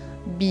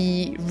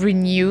be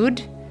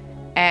renewed,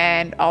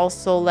 and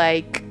also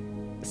like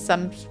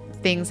some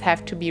things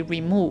have to be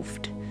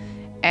removed,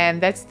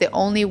 and that's the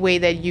only way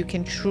that you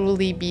can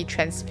truly be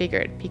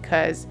transfigured.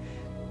 Because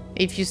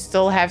if you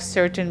still have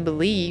certain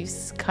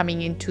beliefs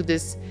coming into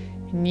this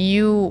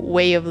new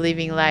way of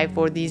living life,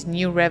 or these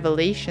new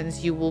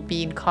revelations, you will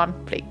be in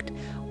conflict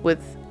with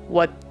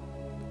what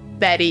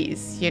that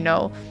is,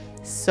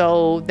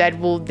 so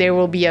there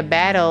will be a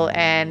battle.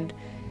 And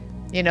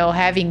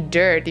having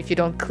dirt, if you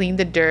don't clean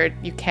the dirt,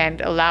 you can't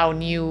allow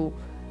new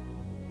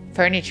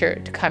furniture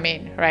to come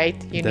in, right?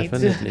 You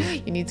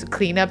need to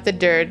clean up the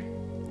dirt.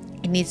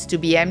 It needs to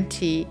be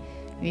empty.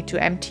 You need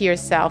to empty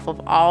yourself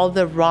of all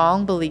the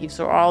wrong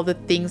beliefs, or all the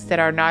things that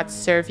are not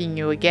serving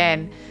you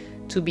again,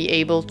 to be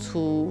able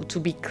to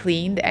be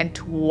cleaned and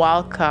to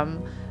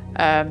welcome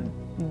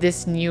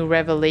this new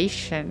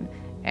revelation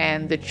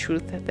and the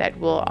truth that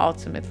will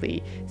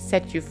ultimately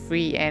set you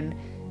free and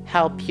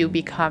help you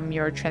become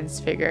your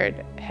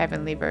transfigured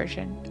heavenly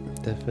version.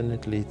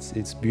 Definitely,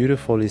 it's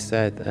beautifully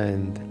said.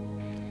 And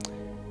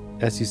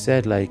as you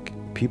said, like,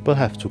 people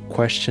have to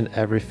question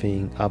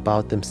everything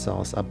about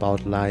themselves,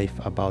 about life,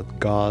 about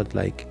God.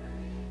 Like,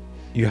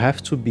 you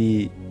have to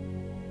be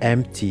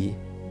empty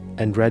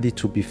and ready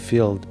to be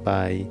filled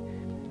by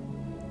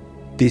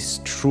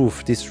this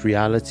truth, this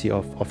reality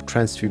of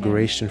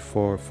transfiguration,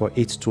 for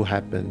it to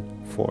happen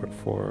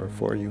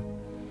for you.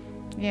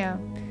 Yeah,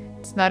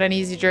 it's not an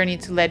easy journey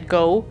to let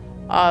go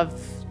of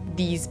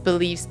these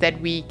beliefs that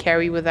we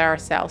carry with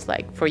ourselves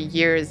like for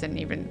years and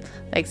even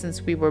like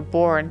since we were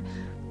born.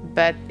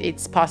 But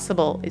it's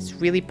possible. It's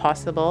really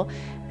possible.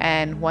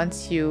 And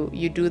once you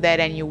do that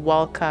and you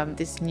welcome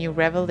this new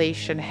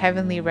revelation,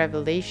 heavenly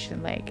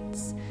revelation, like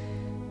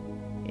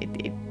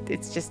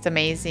it's just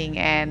amazing.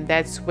 And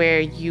that's where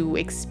you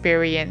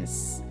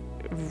experience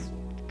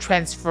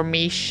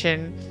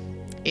transformation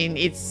in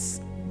its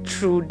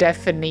true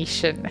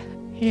definition,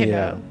 you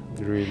know?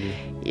 Really.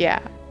 Yeah.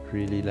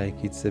 Really, like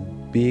it's a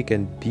big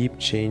and deep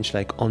change,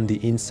 like on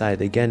the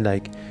inside. Again,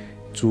 like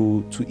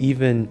to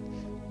even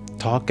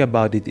talk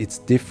about it, it's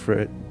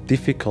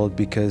difficult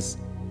because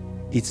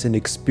it's an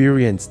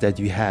experience that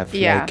you have.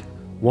 Yeah. Like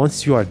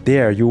once you are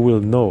there, you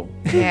will know.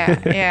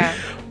 Yeah.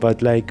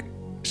 But like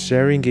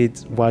sharing it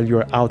while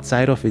you're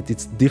outside of it,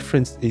 it's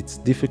different. It's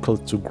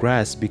difficult to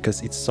grasp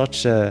because it's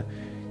such a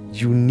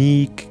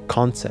unique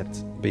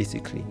concept,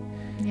 basically.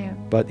 Yeah.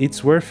 But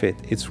it's worth it.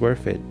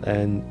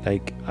 And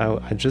like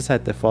I just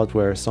had the thought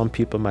where some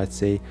people might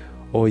say,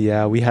 oh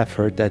yeah, we have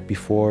heard that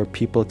before.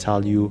 People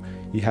tell you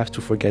have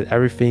to forget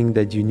everything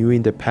that you knew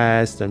in the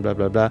past and blah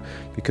blah blah,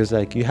 because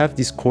like you have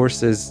these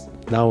courses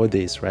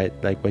nowadays, right?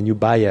 Like when you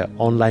buy an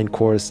online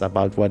course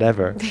about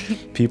whatever,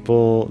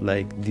 people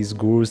like these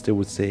gurus, they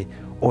would say,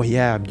 oh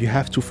yeah, you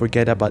have to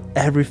forget about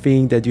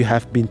everything that you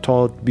have been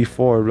taught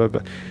before, blah,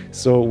 blah.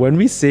 So when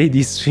we say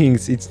these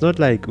things, it's not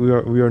like we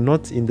are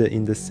not in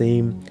the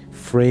same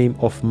frame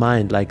of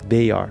mind like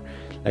they are.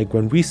 Like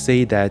when we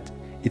say that,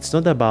 it's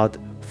not about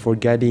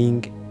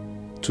forgetting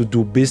to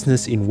do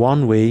business in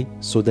one way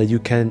so that you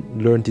can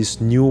learn this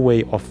new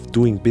way of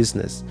doing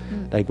business.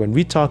 Like when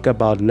we talk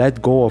about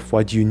let go of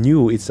what you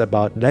knew, it's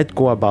about let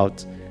go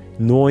about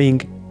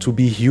knowing to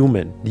be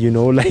human, you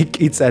know,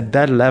 like it's at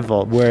that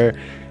level where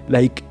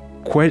like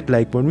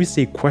when we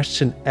say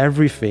question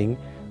everything,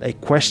 like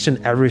question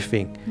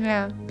everything.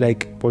 Yeah.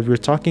 Like what we're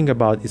talking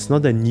about, it's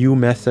not a new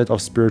method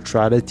of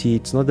spirituality,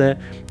 it's not a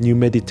new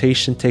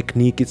meditation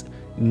technique, it's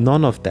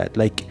none of that.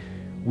 Like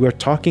we're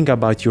talking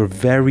about your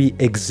very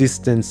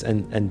existence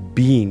and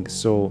being.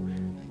 So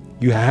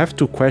you have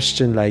to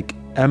question, like,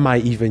 am I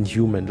even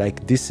human?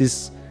 Like this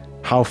is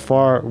how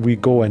far we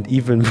go, and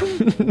even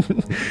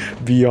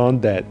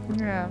beyond that.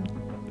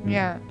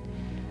 Yeah,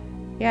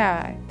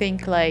 I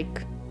think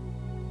like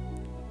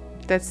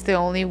that's the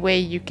only way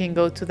you can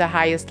go to the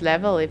highest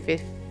level.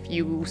 If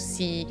you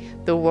see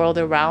the world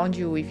around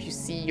you, if you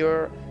see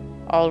your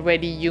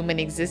already human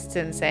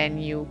existence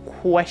and you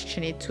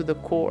question it to the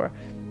core,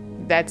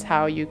 that's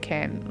how you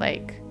can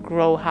like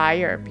grow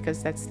higher,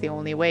 because that's the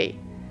only way.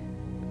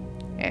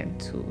 And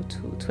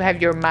to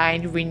have your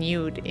mind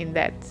renewed in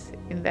that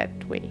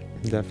way.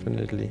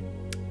 Definitely.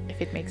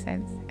 If it makes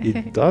sense.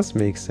 It does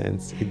make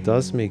sense. It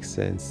does make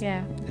sense.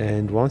 Yeah.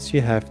 And once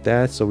you have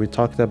that, so we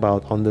talked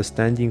about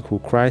understanding who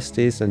Christ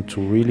is and to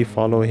really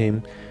follow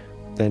him.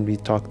 Then we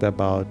talked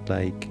about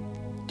like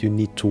you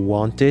need to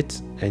want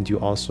it, and you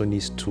also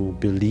need to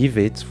believe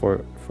it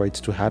for it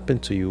to happen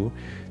to you.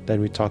 Then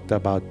we talked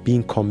about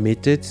being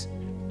committed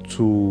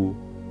to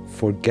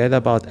forget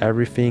about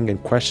everything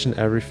and question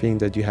everything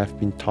that you have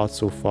been taught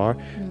so far.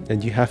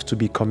 And you have to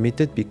be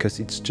committed because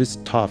it's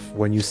just tough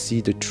when you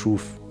see the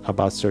truth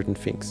about certain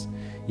things,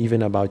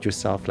 even about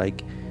yourself.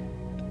 Like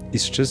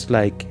it's just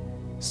like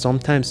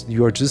sometimes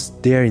you're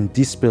just there in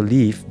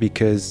disbelief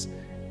because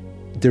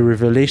the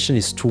revelation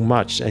is too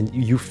much and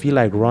you feel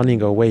like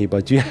running away,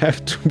 but you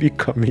have to be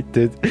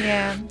committed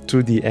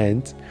to the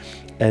end.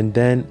 And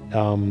then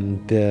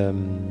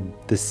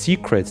the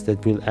secrets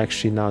that will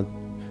actually now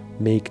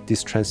make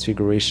this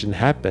transfiguration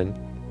happen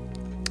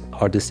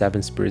are the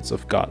seven spirits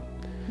of God.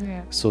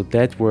 So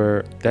that's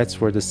where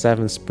the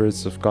seven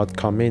spirits of God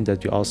come in,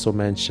 that you also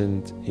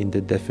mentioned in the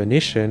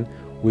definition,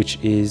 which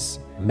is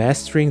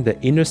mastering the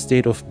inner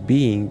state of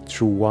being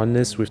through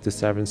oneness with the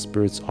seven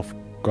spirits of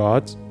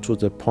God to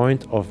the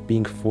point of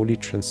being fully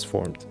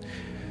transformed.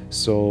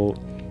 So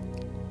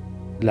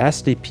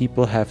lastly,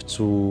 people have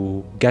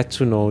to get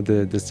to know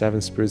the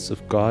seven spirits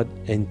of God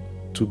and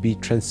to be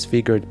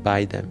transfigured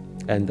by them.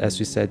 And as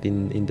we said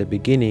in the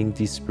beginning,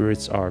 these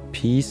spirits are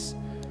peace,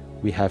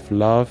 we have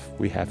love,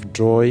 we have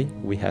joy,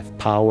 we have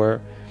power,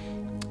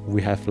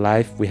 we have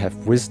life, we have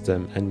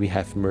wisdom, and we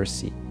have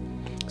mercy.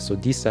 So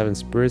these seven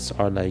spirits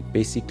are like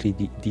basically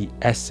the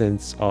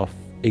essence of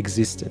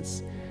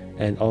existence,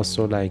 and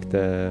also like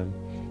the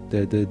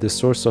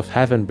source of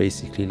heaven,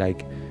 basically.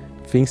 Like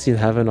things in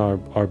heaven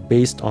are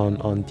based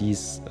on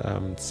these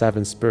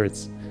seven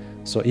spirits.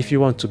 So if you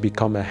want to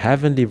become a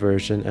heavenly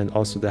version and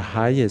also the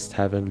highest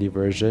heavenly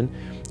version,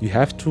 you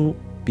have to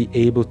be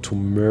able to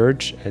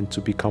merge and to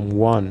become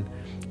one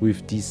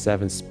with these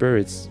seven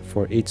spirits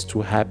for it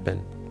to happen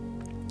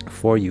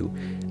for you.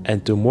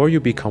 And the more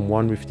you become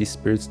one with these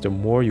spirits, the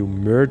more you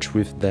merge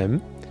with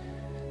them,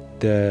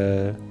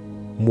 the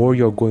more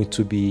you're going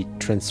to be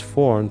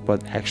transformed,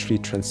 but actually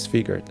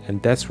transfigured.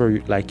 And that's where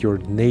your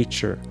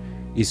nature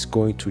is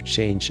going to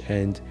change.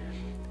 And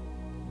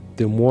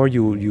the more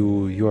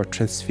you are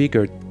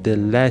transfigured, the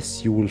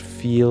less you will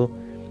feel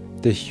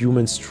the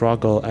human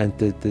struggle and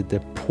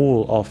the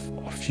pull of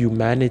of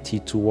humanity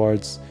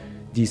towards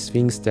these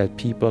things that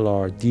people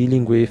are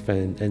dealing with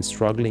and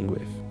struggling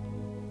with.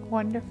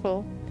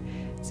 Wonderful.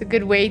 It's a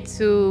good way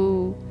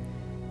to...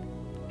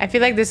 I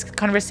feel like this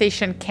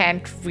conversation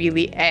can't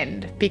really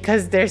end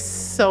because there's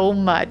so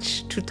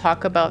much to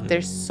talk about.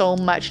 There's so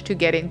much to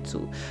get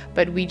into.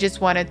 But we just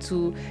wanted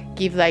to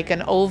give like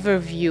an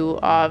overview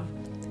of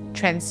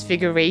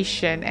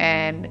Transfiguration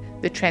and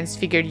the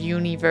Transfigured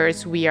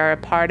universe we are a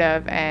part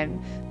of,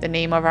 and the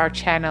name of our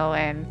channel,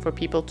 and for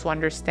people to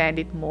understand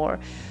it more.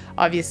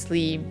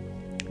 Obviously,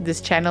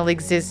 this channel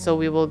exists, so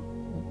we will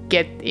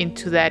get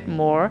into that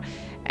more.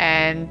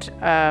 And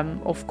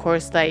of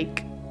course,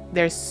 like,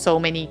 there's so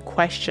many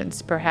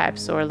questions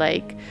perhaps, or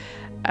like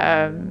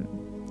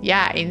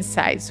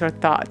insights or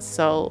thoughts,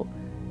 so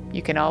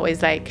you can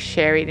always like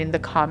share it in the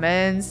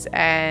comments,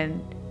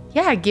 and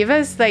give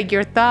us like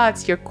your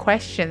thoughts, your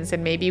questions,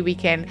 and maybe we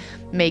can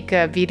make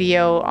a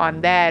video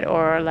on that,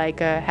 or like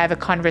have a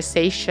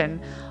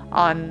conversation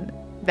on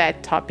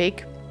that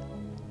topic,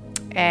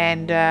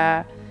 and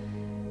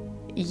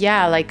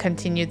like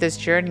continue this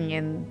journey.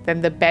 And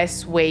then the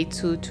best way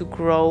to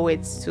grow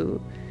is to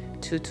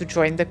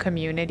join the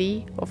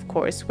community, of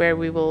course, where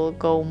we will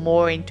go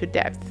more into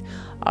depth.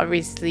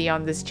 Obviously,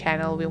 on this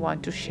channel, we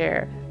want to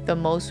share the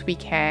most we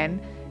can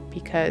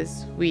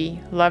because we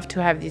love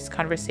to have these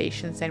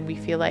conversations, and we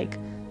feel like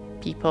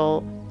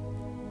people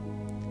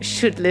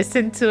should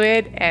listen to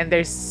it, and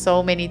there's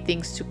so many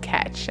things to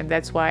catch. And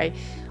that's why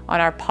on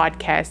our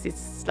podcast,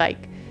 it's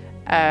like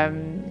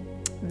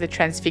the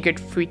Transfigured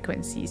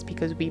Frequencies,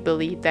 because we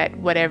believe that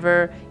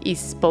whatever is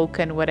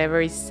spoken,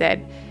 whatever is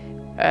said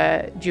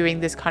during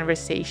this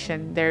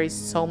conversation, there is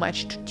so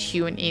much to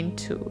tune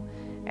into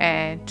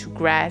and to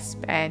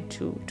grasp and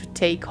to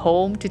take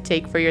home, to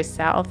take for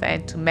yourself,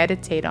 and to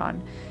meditate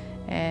on,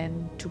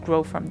 and to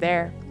grow from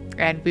there.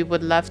 And we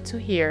would love to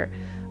hear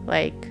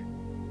like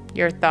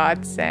your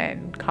thoughts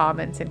and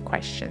comments and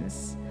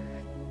questions.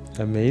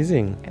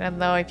 Amazing. I don't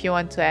know if you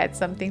want to add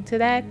something to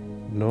that.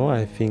 No,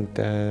 I think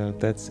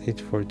that's it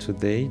for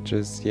today.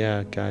 Just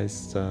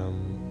guys,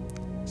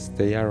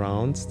 stay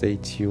around, stay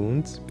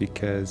tuned,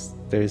 because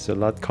there's a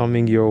lot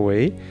coming your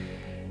way.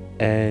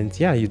 And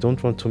you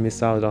don't want to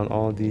miss out on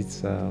all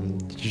these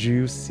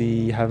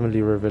juicy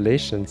heavenly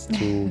revelations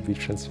to be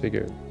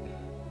transfigured.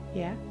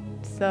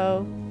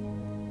 So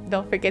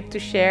don't forget to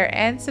share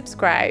and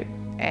subscribe,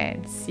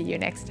 and see you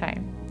next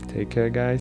time. Take care, guys.